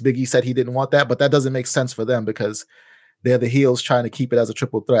 since Big E said he didn't want that, but that doesn't make sense for them because they're the heels trying to keep it as a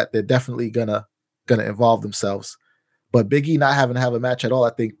triple threat. They're definitely gonna involve themselves. But Big E not having to have a match at all, I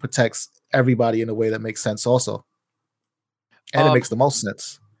think, protects everybody in a way that makes sense also. And it makes the most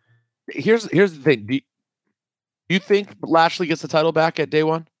sense. Here's the thing. Do you think Lashley gets the title back at day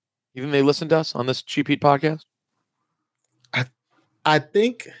one? You think they listen to us on this Cheap Heat podcast? I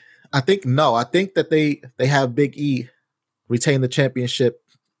think no. I think that they have Big E retain the championship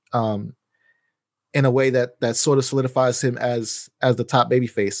in a way that sort of solidifies him as the top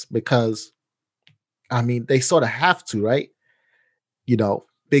babyface, because I mean they sort of have to, right? You know,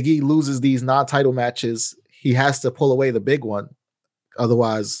 Big E loses these non-title matches, he has to pull away the big one.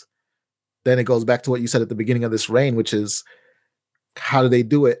 Otherwise, then it goes back to what you said at the beginning of this reign, which is how do they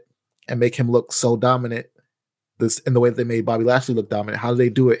do it and make him look so dominant this in the way that they made Bobby Lashley look dominant? How do they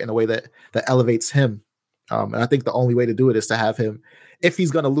do it in a way that elevates him? And I think the only way to do it is to have him, if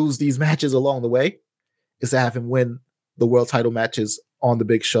he's going to lose these matches along the way, is to have him win the world title matches on the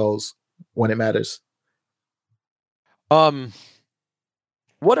big shows when it matters.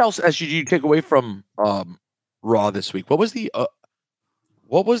 What else did you take away from Raw this week? What was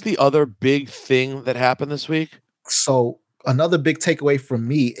the other big thing that happened this week? So another big takeaway from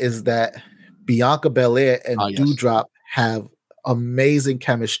me is that Bianca Belair and Doudrop have amazing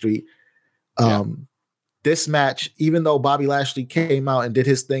chemistry. This match, even though Bobby Lashley came out and did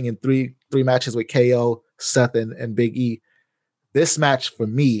his thing in three matches with KO, Seth, and Big E, this match for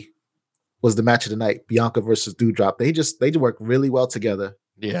me was the match of the night. Bianca versus Doudrop. They work really well together.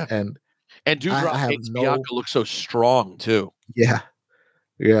 Yeah, and Doudrop makes Bianca look so strong too.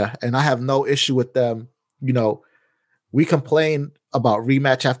 Yeah, and I have no issue with them. You know, we complain about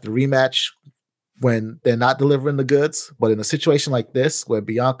rematch after rematch when they're not delivering the goods, but in a situation like this where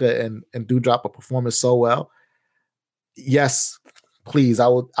Bianca and Doudrop are performing so well, yes, please, I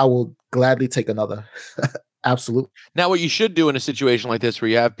will gladly take another. Absolutely. Now, what you should do in a situation like this where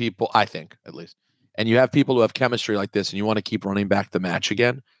you have people, I think at least, and you have people who have chemistry like this and you want to keep running back the match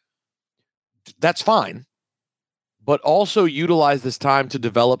again, that's fine. But also utilize this time to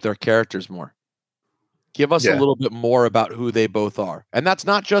develop their characters more. Give us a little bit more about who they both are. And that's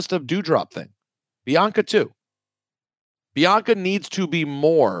not just a Doudrop thing. Bianca too. Bianca needs to be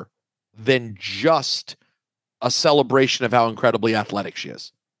more than just a celebration of how incredibly athletic she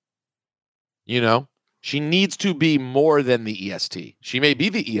is. You know, she needs to be more than the EST. She may be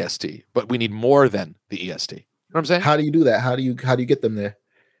the EST, but we need more than the EST. You know what I'm saying? How do you do that? How do you get them there?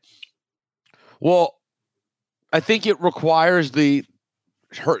 Well, I think it requires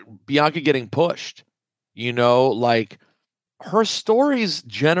Bianca getting pushed. You know, like her stories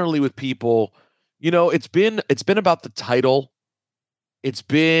generally with people, you know, it's been about the title. It's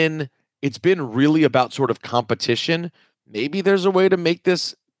been really about sort of competition. Maybe there's a way to make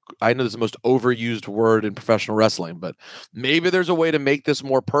this, I know this is the most overused word in professional wrestling, but maybe there's a way to make this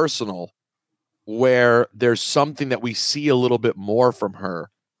more personal where there's something that we see a little bit more from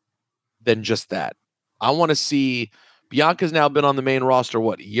her than just that. I want to see Bianca's now been on the main roster,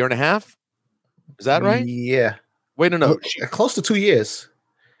 what, a year and a half? Is that right? Yeah. Wait, no. Close to 2 years.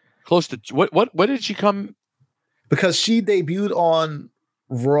 Close to what did she come? Because she debuted on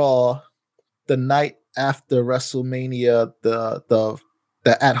Raw the night after WrestleMania, the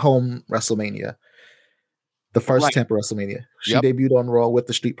at-home WrestleMania, the first Tampa WrestleMania. She debuted on Raw with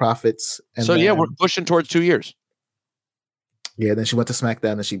the Street Profits. And so we're pushing towards 2 years. Yeah, then she went to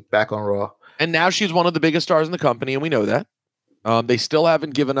SmackDown and she back on Raw. And now she's one of the biggest stars in the company, and we know that. They still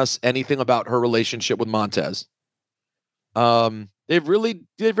haven't given us anything about her relationship with Montez. They've really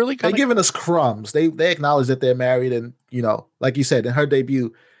given us crumbs. They acknowledge that they're married, and you know, like you said, in her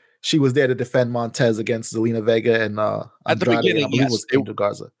debut, she was there to defend Montez against Zelina Vega and at the beginning, it was Angel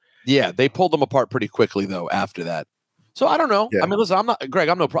Garza. Yeah, they pulled them apart pretty quickly though after that. So I don't know. Yeah. I mean, listen,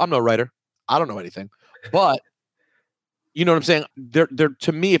 I'm no writer. I don't know anything, but you know what I'm saying? They're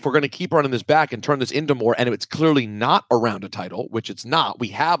to me, if we're going to keep running this back and turn this into more, and it's clearly not around a title, which it's not. We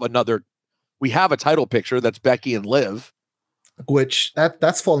have a title picture that's Becky and Liv, which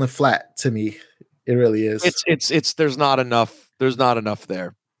that's falling flat to me. It really is. It's there's not enough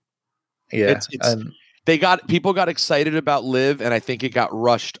there. Yeah, people got excited about Liv, and I think it got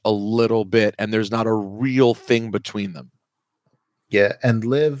rushed a little bit, and there's not a real thing between them. Yeah, and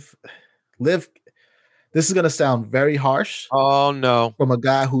Liv. This is going to sound very harsh. Oh, no. From a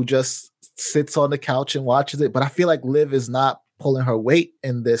guy who just sits on the couch and watches it. But I feel like Liv is not pulling her weight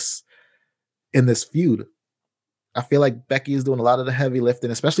in this feud. I feel like Becky is doing a lot of the heavy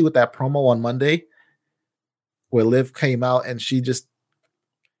lifting, especially with that promo on Monday. where Liv came out and she just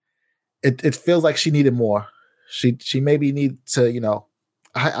it feels like she needed more. She maybe need to,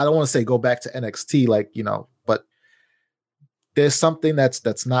 I don't want to say go back to NXT, but there's something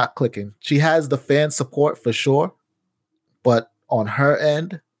that's not clicking. She has the fan support for sure, but on her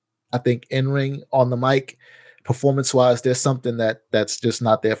end, I think in ring, on the mic, performance wise, there's something that's just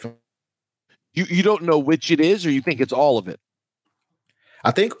not there for. You don't know which it is, or you think it's all of it?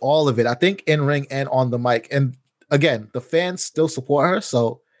 I think all of it. I think in ring and on the mic. And again, the fans still support her,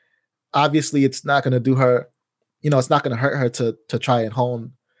 so obviously it's not going to do her. It's not going to hurt her to try and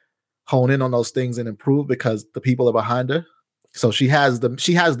hone in on those things and improve because the people are behind her. So she has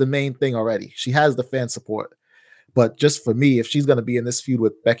the main thing already. She has the fan support. But just for me, if she's going to be in this feud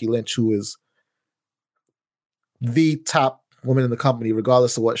with Becky Lynch, who is the top woman in the company,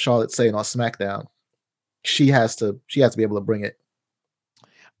 regardless of what Charlotte's saying on SmackDown, she has to be able to bring it.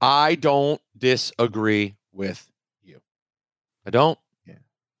 I don't disagree with you. I don't. Yeah.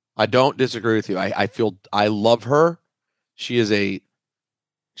 I don't disagree with you. I feel I love her. She is a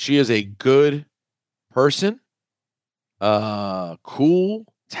good person. Cool,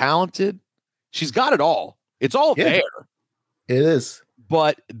 talented. She's got it all. It's all there. It is.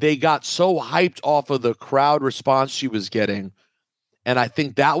 But they got so hyped off of the crowd response she was getting. And I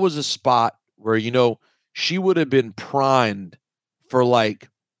think that was a spot where, she would have been primed for like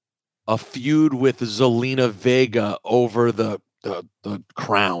a feud with Zelina Vega over the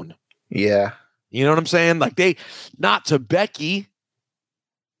crown. Yeah. You know what I'm saying? Like not to Becky.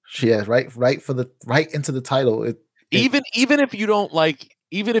 Yeah, right into the title. Even if you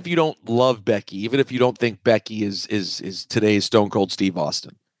don't love Becky, even if you don't think Becky is today's Stone Cold Steve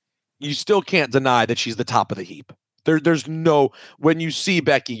Austin, you still can't deny that she's the top of the heap. There's no, when you see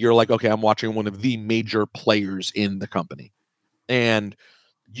Becky, you're like, okay, I'm watching one of the major players in the company. And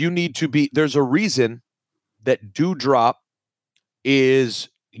you need to be, there's a reason that Doudrop is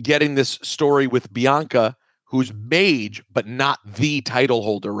getting this story with Bianca, who's mage, but not the title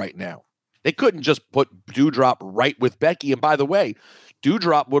holder right now. They couldn't just put Doudrop right with Becky. And by the way,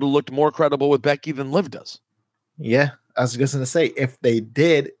 Doudrop would have looked more credible with Becky than Liv does. Yeah, I was just going to say, if they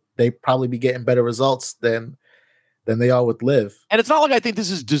did, they'd probably be getting better results than they are with Liv. And it's not like I think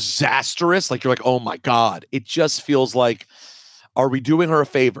this is disastrous. Like you're like, oh my God. It just feels like, are we doing her a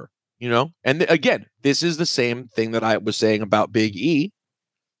favor? And again, this is the same thing that I was saying about Big E,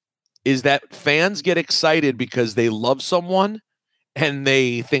 is that fans get excited because they love someone and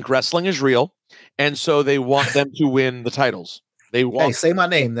they think wrestling is real. And so they want them to win the titles. Hey, say my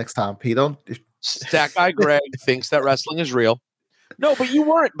name next time, Pete. Don't. Stack Guy Greg thinks that wrestling is real. No, but you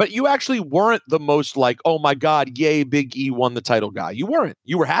weren't. But you actually weren't the most like, oh my God, yay, Big E won the title guy. You weren't.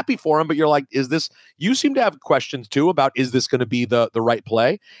 You were happy for him, but you're like, is this? You seem to have questions too about, is this going to be the right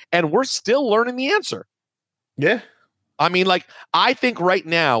play? And we're still learning the answer. Yeah. I mean, like, I think right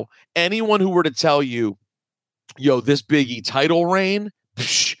now, anyone who were to tell you, this Big E title reign,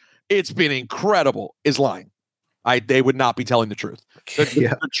 it's been incredible, is lying. They would not be telling the truth.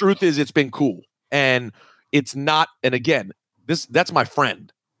 The truth is, it's been cool, and it's not. And again, that's my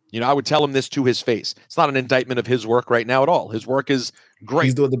friend. I would tell him this to his face. It's not an indictment of his work right now at all. His work is great.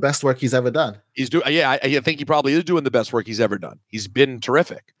 He's doing the best work he's ever done. I think he probably is doing the best work he's ever done. He's been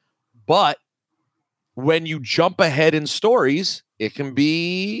terrific. But when you jump ahead in stories, you can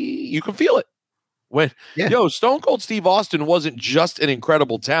feel it. Stone Cold Steve Austin wasn't just an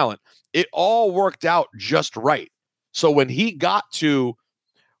incredible talent. It all worked out just right. So when he got to,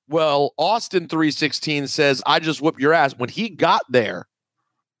 Austin 316 says, I just whoop your ass. When he got there,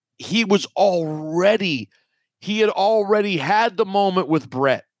 he had already had the moment with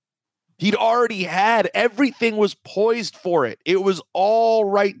Brett. He'd already had, everything was poised for it. It was all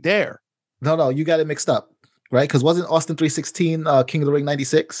right there. No, you got it mixed up, right? Because wasn't Austin 316 King of the Ring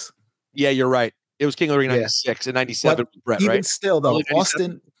 96? Yeah, you're right. It was King of the Ring 96 and 97 with Brett, right? Even still, though,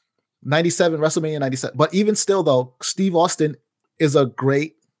 Austin 97, WrestleMania 97. But even still, though, Steve Austin is a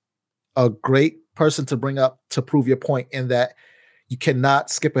great person to bring up to prove your point in that you cannot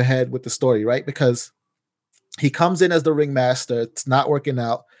skip ahead with the story, right? Because he comes in as the ringmaster. It's not working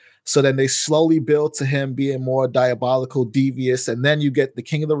out. So then they slowly build to him being more diabolical, devious. And then you get the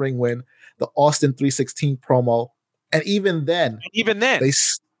King of the Ring win, the Austin 316 promo. And even then,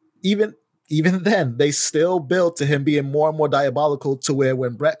 they still build to him being more and more diabolical to where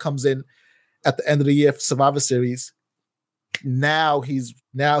when Brett comes in at the end of the year for Survivor Series, now he's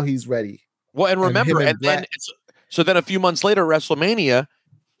ready. Well, and remember, then a few months later, WrestleMania,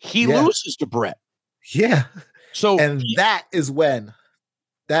 he loses to Brett. Yeah. So that is when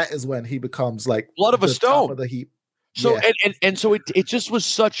he becomes like blood of a stone. Top of the heap. So and so it just was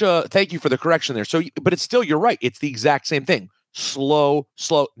such a thank you for the correction there. So but it's still, you're right. It's the exact same thing. Slow.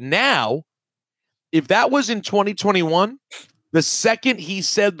 Now, if that was in 2021, the second he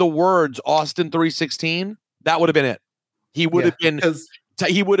said the words Austin 316, that would have been it. He would have been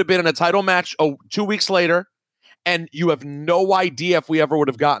in a title match 2 weeks later, and you have no idea if we ever would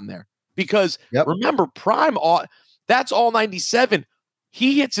have gotten there. Because remember, Prime, that's all 97.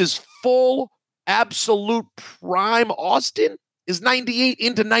 He hits his full absolute prime Austin is 98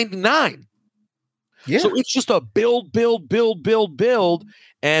 into 99. Yeah. So it's just a build.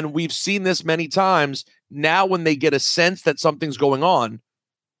 And we've seen this many times. Now when they get a sense that something's going on,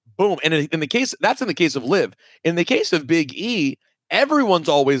 boom. And in the case of Liv. In the case of Big E, everyone's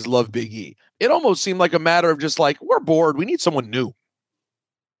always loved Big E. It almost seemed like a matter of just like, we're bored. We need someone new.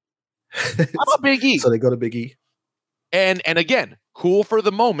 How about Big E? So they go to Big E. And again, cool for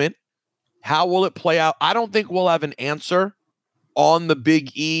the moment. How will it play out? I don't think we'll have an answer on the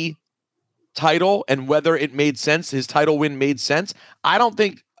Big E title and whether it made sense. His title win made sense. I don't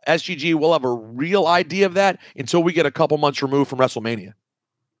think SGG will have a real idea of that until we get a couple months removed from WrestleMania.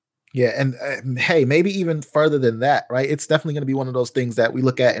 Yeah, and hey, maybe even further than that, right? It's definitely going to be one of those things that we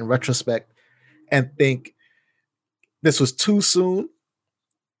look at in retrospect and think this was too soon,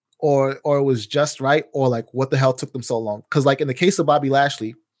 or it was just right, or like what the hell took them so long? Because like in the case of Bobby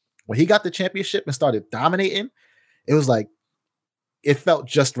Lashley, when he got the championship and started dominating, it was like it felt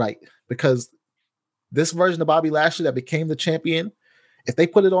just right, because this version of Bobby Lashley that became the champion, if they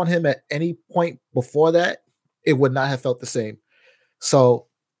put it on him at any point before that, it would not have felt the same. So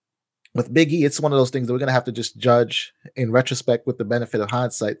with Big E, it's one of those things that we're going to have to just judge in retrospect with the benefit of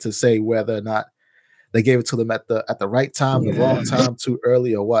hindsight to say whether or not they gave it to them at the right time, the wrong time, too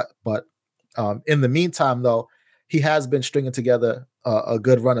early, or what. But in the meantime, though, he has been stringing together a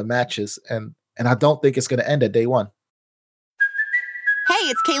good run of matches, and I don't think it's going to end at day one. Hey,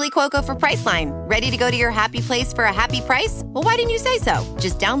 it's Kaylee Cuoco for Priceline. Ready to go to your happy place for a happy price? Well, why didn't you say so?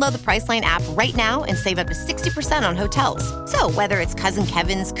 Just download the Priceline app right now and save up to 60% on hotels. So whether it's Cousin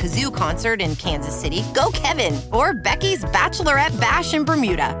Kevin's Kazoo Concert in Kansas City, go Kevin, or Becky's Bachelorette Bash in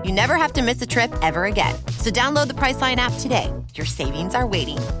Bermuda, you never have to miss a trip ever again. So download the Priceline app today. Your savings are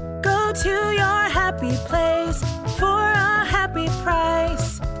waiting. Go to your happy place for a happy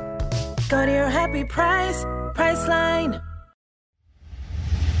price. Go to your happy price, Priceline.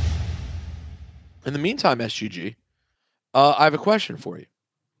 In the meantime, SGG, I have a question for you.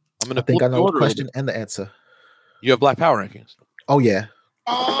 I think I know the question and the answer. You have Black Power rankings. Oh, yeah.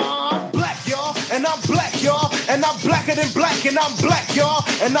 I'm black, y'all, and I'm black, y'all, and I'm blacker than black, and I'm black, y'all,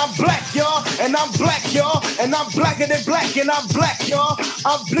 and I'm black, y'all, and I'm black, y'all, and I'm blacker than black, and I'm black, y'all.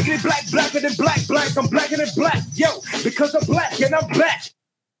 I'm blickety black, blacker than black, I'm blacker than black, yo, because I'm black, and I'm black.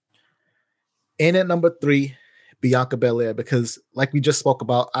 In at number 3, Bianca Belair, because like we just spoke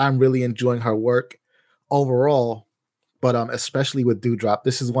about, I'm really enjoying her work overall, but especially with Doudrop.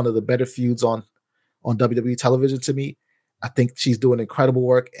 This is one of the better feuds on WWE television to me. I think she's doing incredible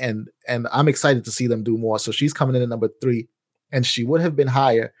work, and I'm excited to see them do more. So she's coming in at number 3, and she would have been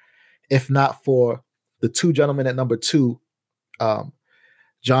higher if not for the two gentlemen at number 2,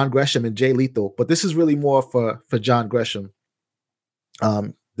 John Gresham and Jay Lethal. But this is really more for John Gresham,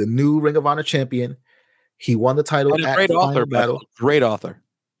 the new Ring of Honor champion. He won the title at great author, battle. Great author.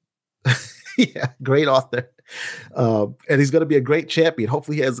 Yeah, great author. And he's going to be a great champion.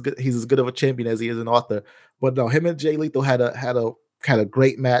 Hopefully he's as good of a champion as he is an author. But no, him and Jay Lethal had a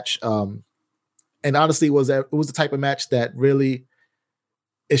great match. And honestly, it was the type of match that really,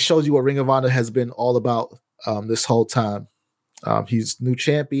 it shows you what Ring of Honor has been all about this whole time. He's new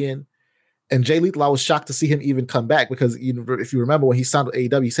champion. And Jay Lethal, I was shocked to see him even come back, because if you remember when he signed with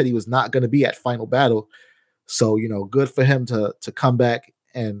AEW, he said he was not going to be at Final Battle. So, good for him to come back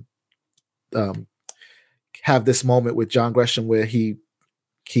and have this moment with John Gresham where he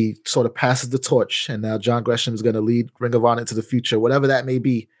sort of passes the torch, and now John Gresham is going to lead Ring of Honor into the future, whatever that may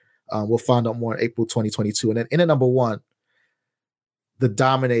be. We'll find out more in April 2022. And then in at number 1, the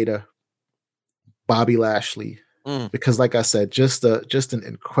Dominator, Bobby Lashley. Because like I said, just an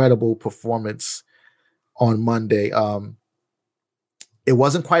incredible performance on Monday. It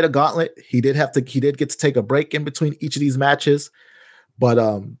wasn't quite a gauntlet. He did get to take a break in between each of these matches,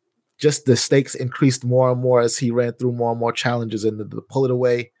 but just the stakes increased more and more as he ran through more and more challenges, and to pull it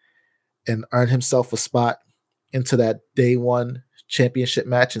away and earn himself a spot into that day 1 championship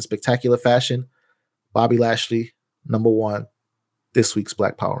match in spectacular fashion. Bobby Lashley, number 1, this week's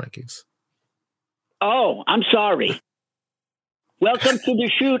Black Power rankings. Oh, I'm sorry. Welcome to the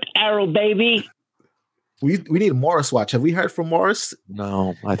shoot, Arrow baby. We need a Morris watch. Have we heard from Morris?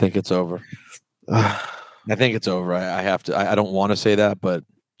 No, I think it's over. I think it's over. I have to. I don't want to say that, but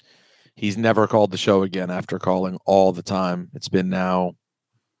he's never called the show again after calling all the time. It's been now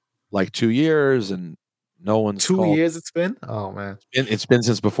like 2 years, and no one's 2 called. years. It's been. Oh man, it's been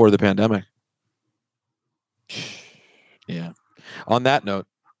since before the pandemic. Yeah. On that note,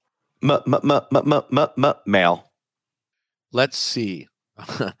 mail. Let's see.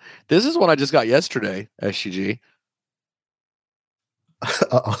 This is one I just got yesterday. SGG.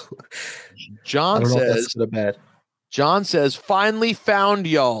 Uh-oh. John says, John says, finally found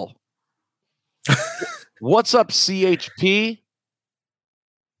y'all. What's up, CHP?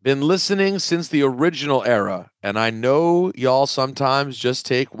 Been listening since the original era, and I know y'all sometimes just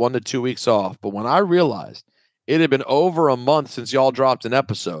take 1 to 2 weeks off, but when I realized it had been over a month since y'all dropped an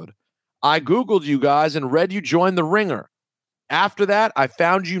episode, I Googled you guys and read you joined the Ringer. After that, I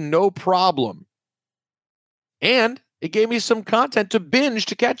found you no problem. And it gave me some content to binge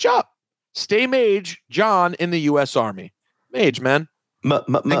to catch up. Stay Mage, John in the U.S. Army. Mage, man.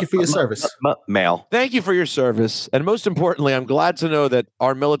 Thank you for your service. Mail. Thank you for your service. And most importantly, I'm glad to know that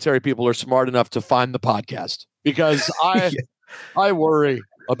our military people are smart enough to find the podcast, because I worry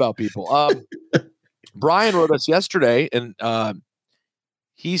about people. Brian wrote us yesterday, and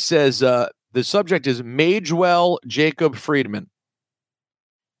he says the subject is Magewell Jacob Friedman.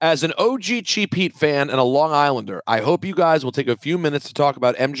 As an OG Cheap Heat fan and a Long Islander, I hope you guys will take a few minutes to talk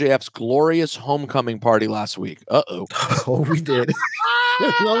about MJF's glorious homecoming party last week. Uh-oh. Oh, we did.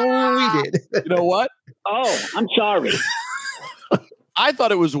 Oh, we did. You know what? Oh, I'm sorry. I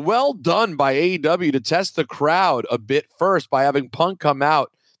thought it was well done by AEW to test the crowd a bit first by having Punk come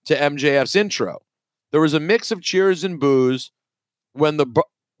out to MJF's intro. There was a mix of cheers and boos when the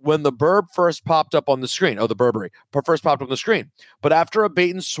Burb first popped up on the screen. Oh, the Burberry first popped up on the screen. But after a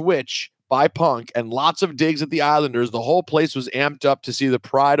bait and switch by Punk and lots of digs at the Islanders, the whole place was amped up to see the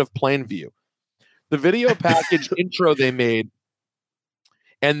pride of Plainview. The video package intro they made,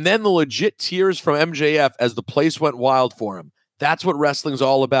 and then the legit tears from MJF as the place went wild for him. That's what wrestling's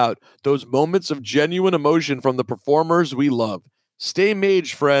all about. Those moments of genuine emotion from the performers we love. Stay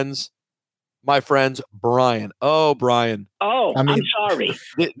Mage, friends. My friends, Brian. Oh, Brian. Oh, I mean, I'm sorry.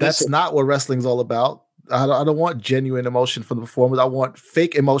 That's not what wrestling's all about. I don't want genuine emotion from the performers. I want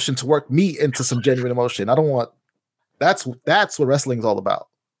fake emotion to work me into some genuine emotion. I don't want. That's what wrestling's all about.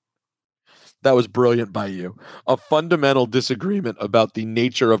 That was brilliant by you. A fundamental disagreement about the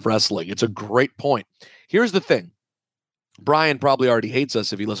nature of wrestling. It's a great point. Here's the thing. Brian probably already hates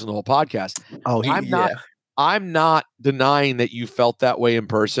us if he listens to the whole podcast. Oh, I'm not denying that you felt that way in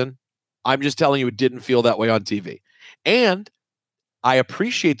person. I'm just telling you it didn't feel that way on TV. And I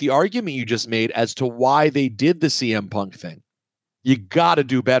appreciate the argument you just made as to why they did the CM Punk thing. You got to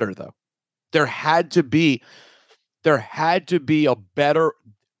do better, though. There had to be a better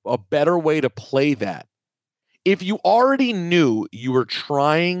way to play that. If you already knew you were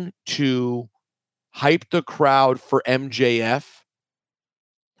trying to hype the crowd for MJF,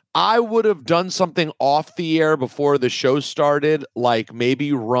 I would have done something off the air before the show started, like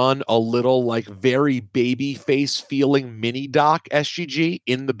maybe run a little like very baby face feeling mini doc SGG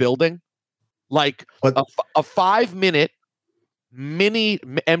in the building, like a 5-minute mini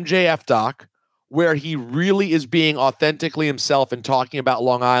MJF doc where he really is being authentically himself and talking about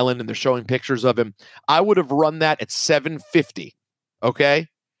Long Island, and they're showing pictures of him. I would have run that at 7:50. Okay.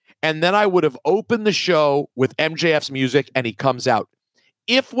 And then I would have opened the show with MJF's music and he comes out.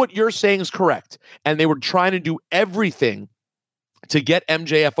 If what you're saying is correct, and they were trying to do everything to get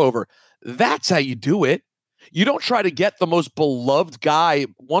MJF over, that's how you do it. You don't try to get the most beloved guy,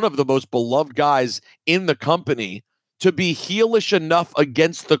 one of the most beloved guys in the company, to be heelish enough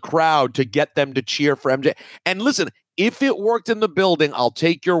against the crowd to get them to cheer for MJ. And listen, if it worked in the building, I'll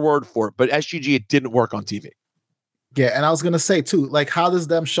take your word for it. But SGG, it didn't work on TV. Yeah, and I was going to say, too, like, how does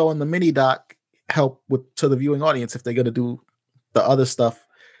them showing the mini doc help to the viewing audience if they're going to do the other stuff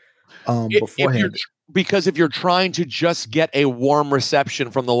beforehand? Because if you're trying to just get a warm reception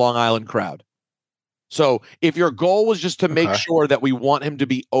from the Long Island crowd. So if your goal was just to make sure that we want him to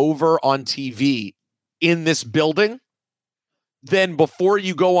be over on TV in this building, then before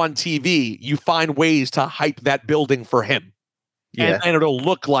you go on TV, you find ways to hype that building for him. Yeah. And it'll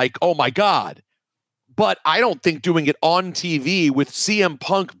look like, oh my God. But I don't think doing it on TV with CM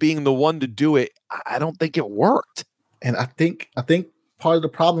Punk being the one to do it, I don't think it worked. And I think part of the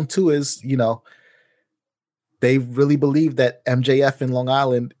problem too is, they really believe that MJF in Long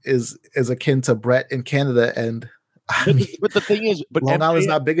Island is akin to Brett in Canada, and but the thing is, Long Island's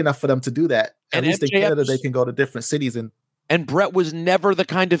not big enough for them to do that. At least in Canada, they can go to different cities and Brett was never the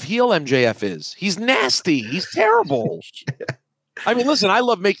kind of heel MJF is. He's nasty. He's terrible. I mean, listen, I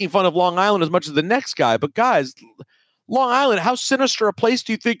love making fun of Long Island as much as the next guy, but guys, Long Island, how sinister a place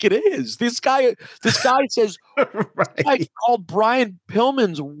do you think it is? This guy says Right. I called Brian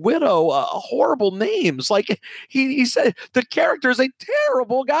Pillman's widow horrible names. Like he said, the character is a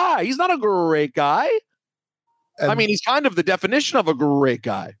terrible guy. He's not a great guy. I mean, he's kind of the definition of a great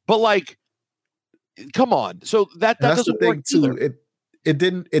guy, but like, come on. So that that's the doesn't thing work too. either. It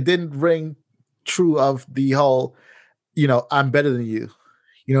didn't ring true of the whole, I'm better than you.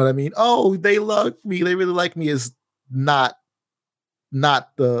 You know what I mean? Oh, they love me. They really like me is not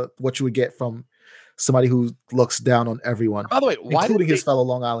the what you would get from somebody who looks down on everyone. By the way, including his fellow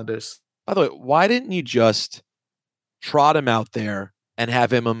Long Islanders. By the way, why didn't you just trot him out there and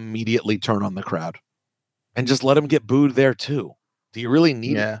have him immediately turn on the crowd and just let him get booed there too? Do you really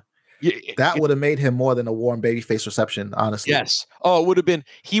need it? That would have made him more than a warm babyface reception, honestly. Yes. Oh, it would have been,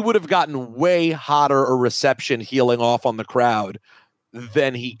 he would have gotten way hotter a reception healing off on the crowd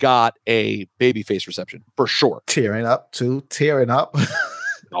than he got a babyface reception, for sure. Tearing up.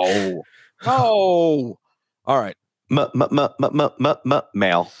 No. All right.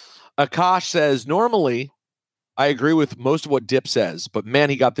 Male. Akash says, normally I agree with most of what Dip says, but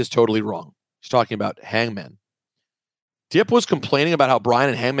man, he got this totally wrong. He's talking about Hangman. Dip was complaining about how Brian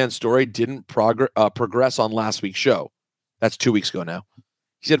and Hangman's story didn't progress on last week's show. That's 2 weeks ago now.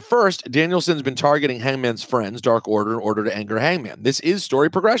 He said, first, Danielson's been targeting Hangman's friends, Dark Order, in order to anger Hangman. This is story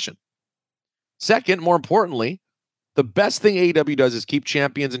progression. Second, more importantly, the best thing AEW does is keep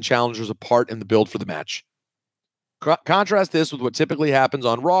champions and challengers apart in the build for the match. Contrast this with what typically happens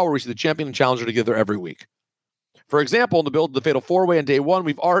on Raw, where we see the champion and challenger together every week. For example, in the build of the Fatal 4-Way on day one,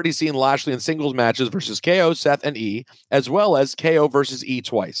 we've already seen Lashley in singles matches versus KO, Seth, and E, as well as KO versus E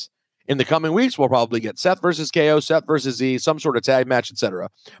twice. In the coming weeks, we'll probably get Seth versus KO, Seth versus E, some sort of tag match, etc.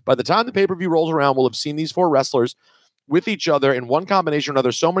 By the time the pay-per-view rolls around, we'll have seen these four wrestlers with each other in one combination or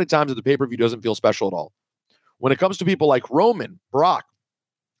another so many times that the pay-per-view doesn't feel special at all. When it comes to people like Roman, Brock,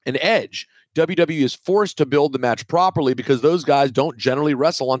 and Edge, WWE is forced to build the match properly because those guys don't generally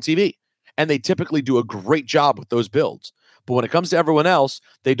wrestle on TV. And they typically do a great job with those builds. But when it comes to everyone else,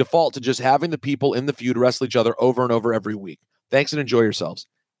 they default to just having the people in the feud wrestle each other over and over every week. Thanks and enjoy yourselves.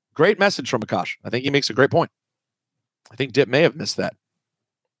 Great message from Akash. I think he makes a great point. I think Dip may have missed that.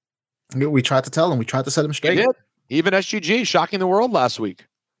 We tried to tell him. We tried to set him straight. He did. Even SGG shocking the world last week.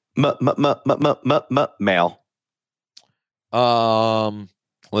 Male.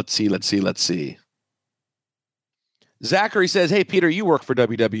 Let's see. Zachary says, hey, Peter, you work for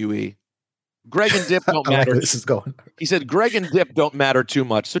WWE. Greg and Dip don't matter. This is going. He said, Greg and Dip don't matter too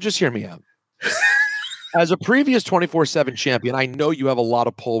much, so just hear me out. As a previous 24/7 champion, I know you have a lot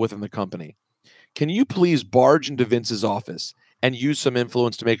of pull within the company. Can you please barge into Vince's office and use some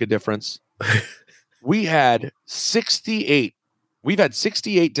influence to make a difference? We've had 68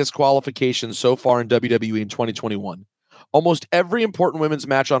 disqualifications so far in WWE in 2021. Almost every important women's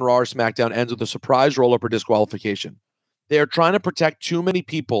match on Raw or SmackDown ends with a surprise roll-up or disqualification. They are trying to protect too many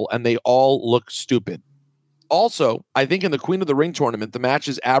people, and they all look stupid. Also, I think in the Queen of the Ring tournament, the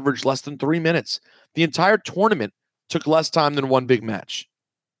matches averaged less than 3 minutes. The entire tournament took less time than one big match.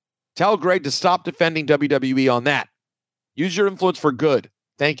 Tell Greg to stop defending WWE on that. Use your influence for good.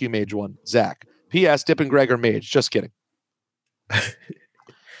 Thank you, Mage One. Zach. P.S. Dip and Greg are Mage. Just kidding.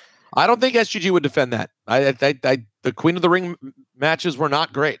 I don't think SGG would defend that. The Queen of the Ring matches were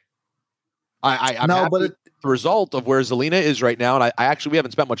not great. I'm happy with the result of where Zelina is right now, and I actually, we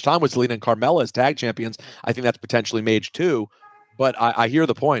haven't spent much time with Zelina and Carmella as tag champions. I think that's potentially Mage too, but I hear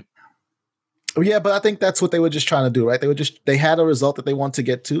the point. Yeah, but I think that's what they were just trying to do, right? They had a result that they wanted to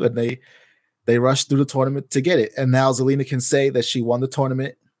get to, and they rushed through the tournament to get it. And now Zelina can say that she won the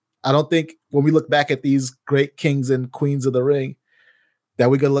tournament. I don't think when we look back at these great kings and queens of the ring, that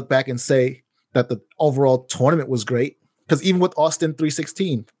we're going to look back and say that the overall tournament was great. Because even with Austin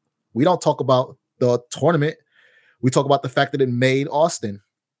 316, we don't talk about the tournament. We talk about the fact that it made Austin.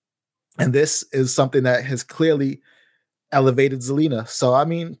 And this is something that has clearly elevated Zelina. So, I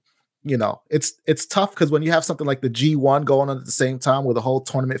mean, it's tough because when you have something like the G1 going on at the same time where the whole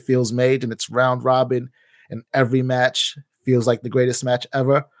tournament feels made and it's round robin and every match feels like the greatest match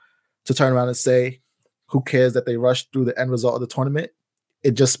ever, to turn around and say, who cares that they rushed through the end result of the tournament?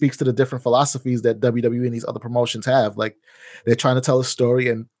 It just speaks to the different philosophies that WWE and these other promotions have. Like, they're trying to tell a story,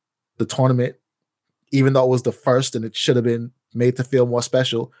 and the tournament, even though it was the first and it should have been made to feel more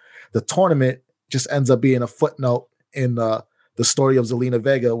special, the tournament just ends up being a footnote in the story of Zelina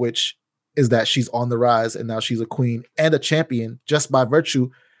Vega, which is that she's on the rise and now she's a queen and a champion just by virtue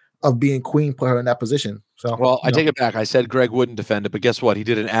of being queen, put her in that position. So, well, I take it back. I said Greg wouldn't defend it, but guess what? He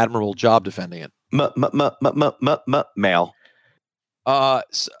did an admirable job defending it. Male.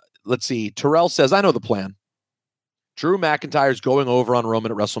 Let's see. Terrell says, I know the plan. Drew McIntyre's going over on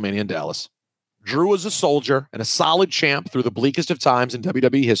Roman at WrestleMania in Dallas. Drew was a soldier and a solid champ through the bleakest of times in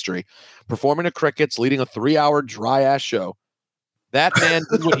WWE history, performing at Crickets, leading a 3-hour dry-ass show. That man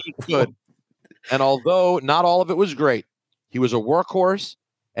did what he could. And although not all of it was great, he was a workhorse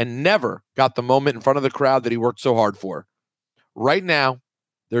and never got the moment in front of the crowd that he worked so hard for. Right now,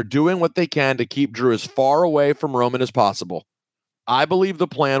 they're doing what they can to keep Drew as far away from Roman as possible. I believe the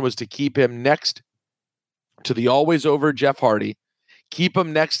plan was to keep him next to the always over Jeff Hardy, keep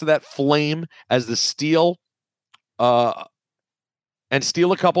him next to that Flame as the steal, and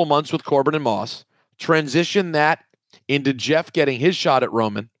steal a couple months with Corbin and Moss, transition that into Jeff getting his shot at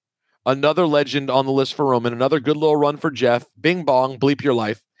Roman, another legend on the list for Roman, another good little run for Jeff, bing bong, bleep your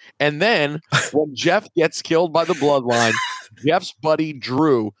life. And then when Jeff gets killed by the bloodline, Jeff's buddy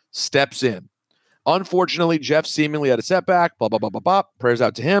Drew steps in. Unfortunately, Jeff seemingly had a setback, blah, blah, blah, blah, blah. Prayers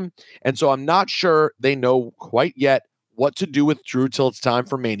out to him. And so I'm not sure they know quite yet what to do with Drew till it's time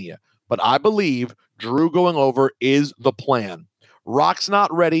for Mania. But I believe Drew going over is the plan. Rock's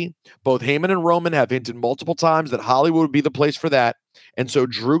not ready. Both Heyman and Roman have hinted multiple times that Hollywood would be the place for that. And so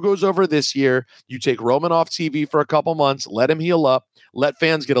Drew goes over this year. You take Roman off TV for a couple months, let him heal up, let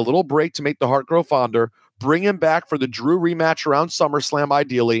fans get a little break to make the heart grow fonder, bring him back for the Drew rematch around SummerSlam,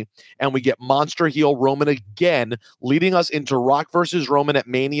 ideally, and we get monster heel Roman again, leading us into Rock versus Roman at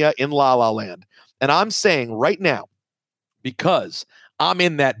Mania in La La Land. And I'm saying right now, because I'm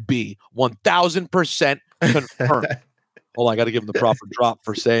in that B, 1,000% confirmed. Hold on, I got to give him the proper drop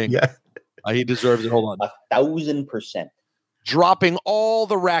for saying he deserves it. Hold on. 1,000%. Dropping all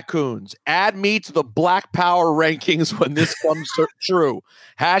the raccoons. Add me to the Black Power rankings when this comes true.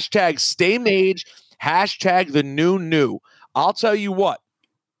 Hashtag stay mage. Hashtag the new. I'll tell you what.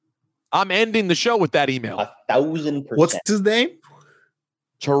 I'm ending the show with that email. 1,000%. What's his name?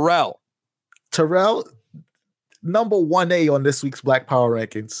 Terrell. Number 1A on this week's Black Power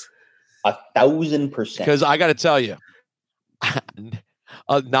rankings. 1,000%. Because I got to tell you,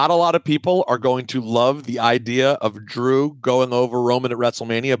 not a lot of people are going to love the idea of Drew going over Roman at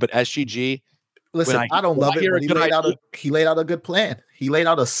WrestleMania, but SGG. Listen, I don't love it. But he laid out a good plan. He laid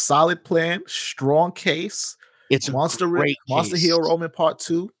out a solid plan, strong case. It's a Monster Heel Roman Part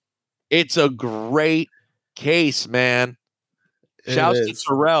 2. It's a great case, man. Shouts to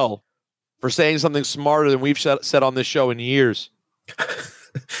Terrell for saying something smarter than we've said on this show in years.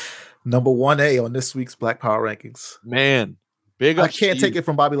 Number 1A on this week's Black Power rankings. Man, big up. I can't take it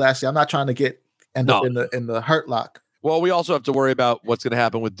from Bobby Lashley. I'm not trying to end up in the hurt lock. Well, we also have to worry about what's going to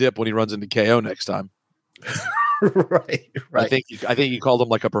happen with Dip when he runs into KO next time. Right. I think you called him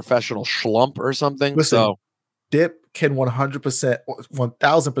like a professional schlump or something. Listen, so Dip can 100%,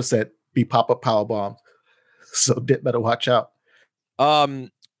 1,000% be pop-up powerbomb. So Dip better watch out.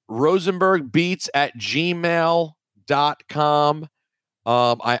 Rosenberg beats at gmail.com.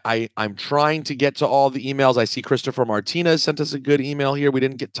 I'm trying to get to all the emails. I see Christopher Martinez sent us a good email here. We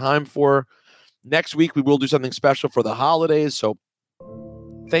didn't get time for. Next week, we will do something special for the holidays. So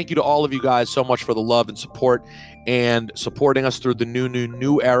thank you to all of you guys so much for the love and support and supporting us through the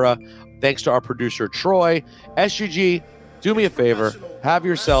new era. Thanks to our producer, Troy. SGG, do me a favor. Have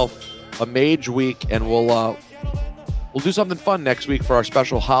yourself a mage week, and we'll do something fun next week for our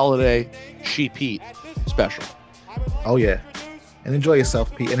special holiday Sheep Heat special. Oh, yeah. And enjoy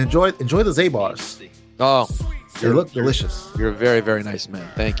yourself, Pete. And enjoy the Zabars. Oh, they look delicious. You're a very, very nice man.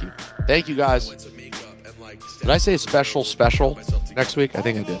 Thank you. Thank you, guys. Did I say special next week? I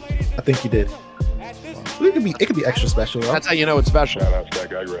think I did. I think you did. It could be extra special. Right? That's how you know it's special. Shout out to that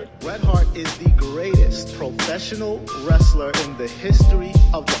guy, Greg. Bret Hart is the greatest professional wrestler in the history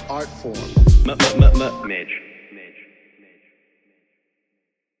of the art form. Midge.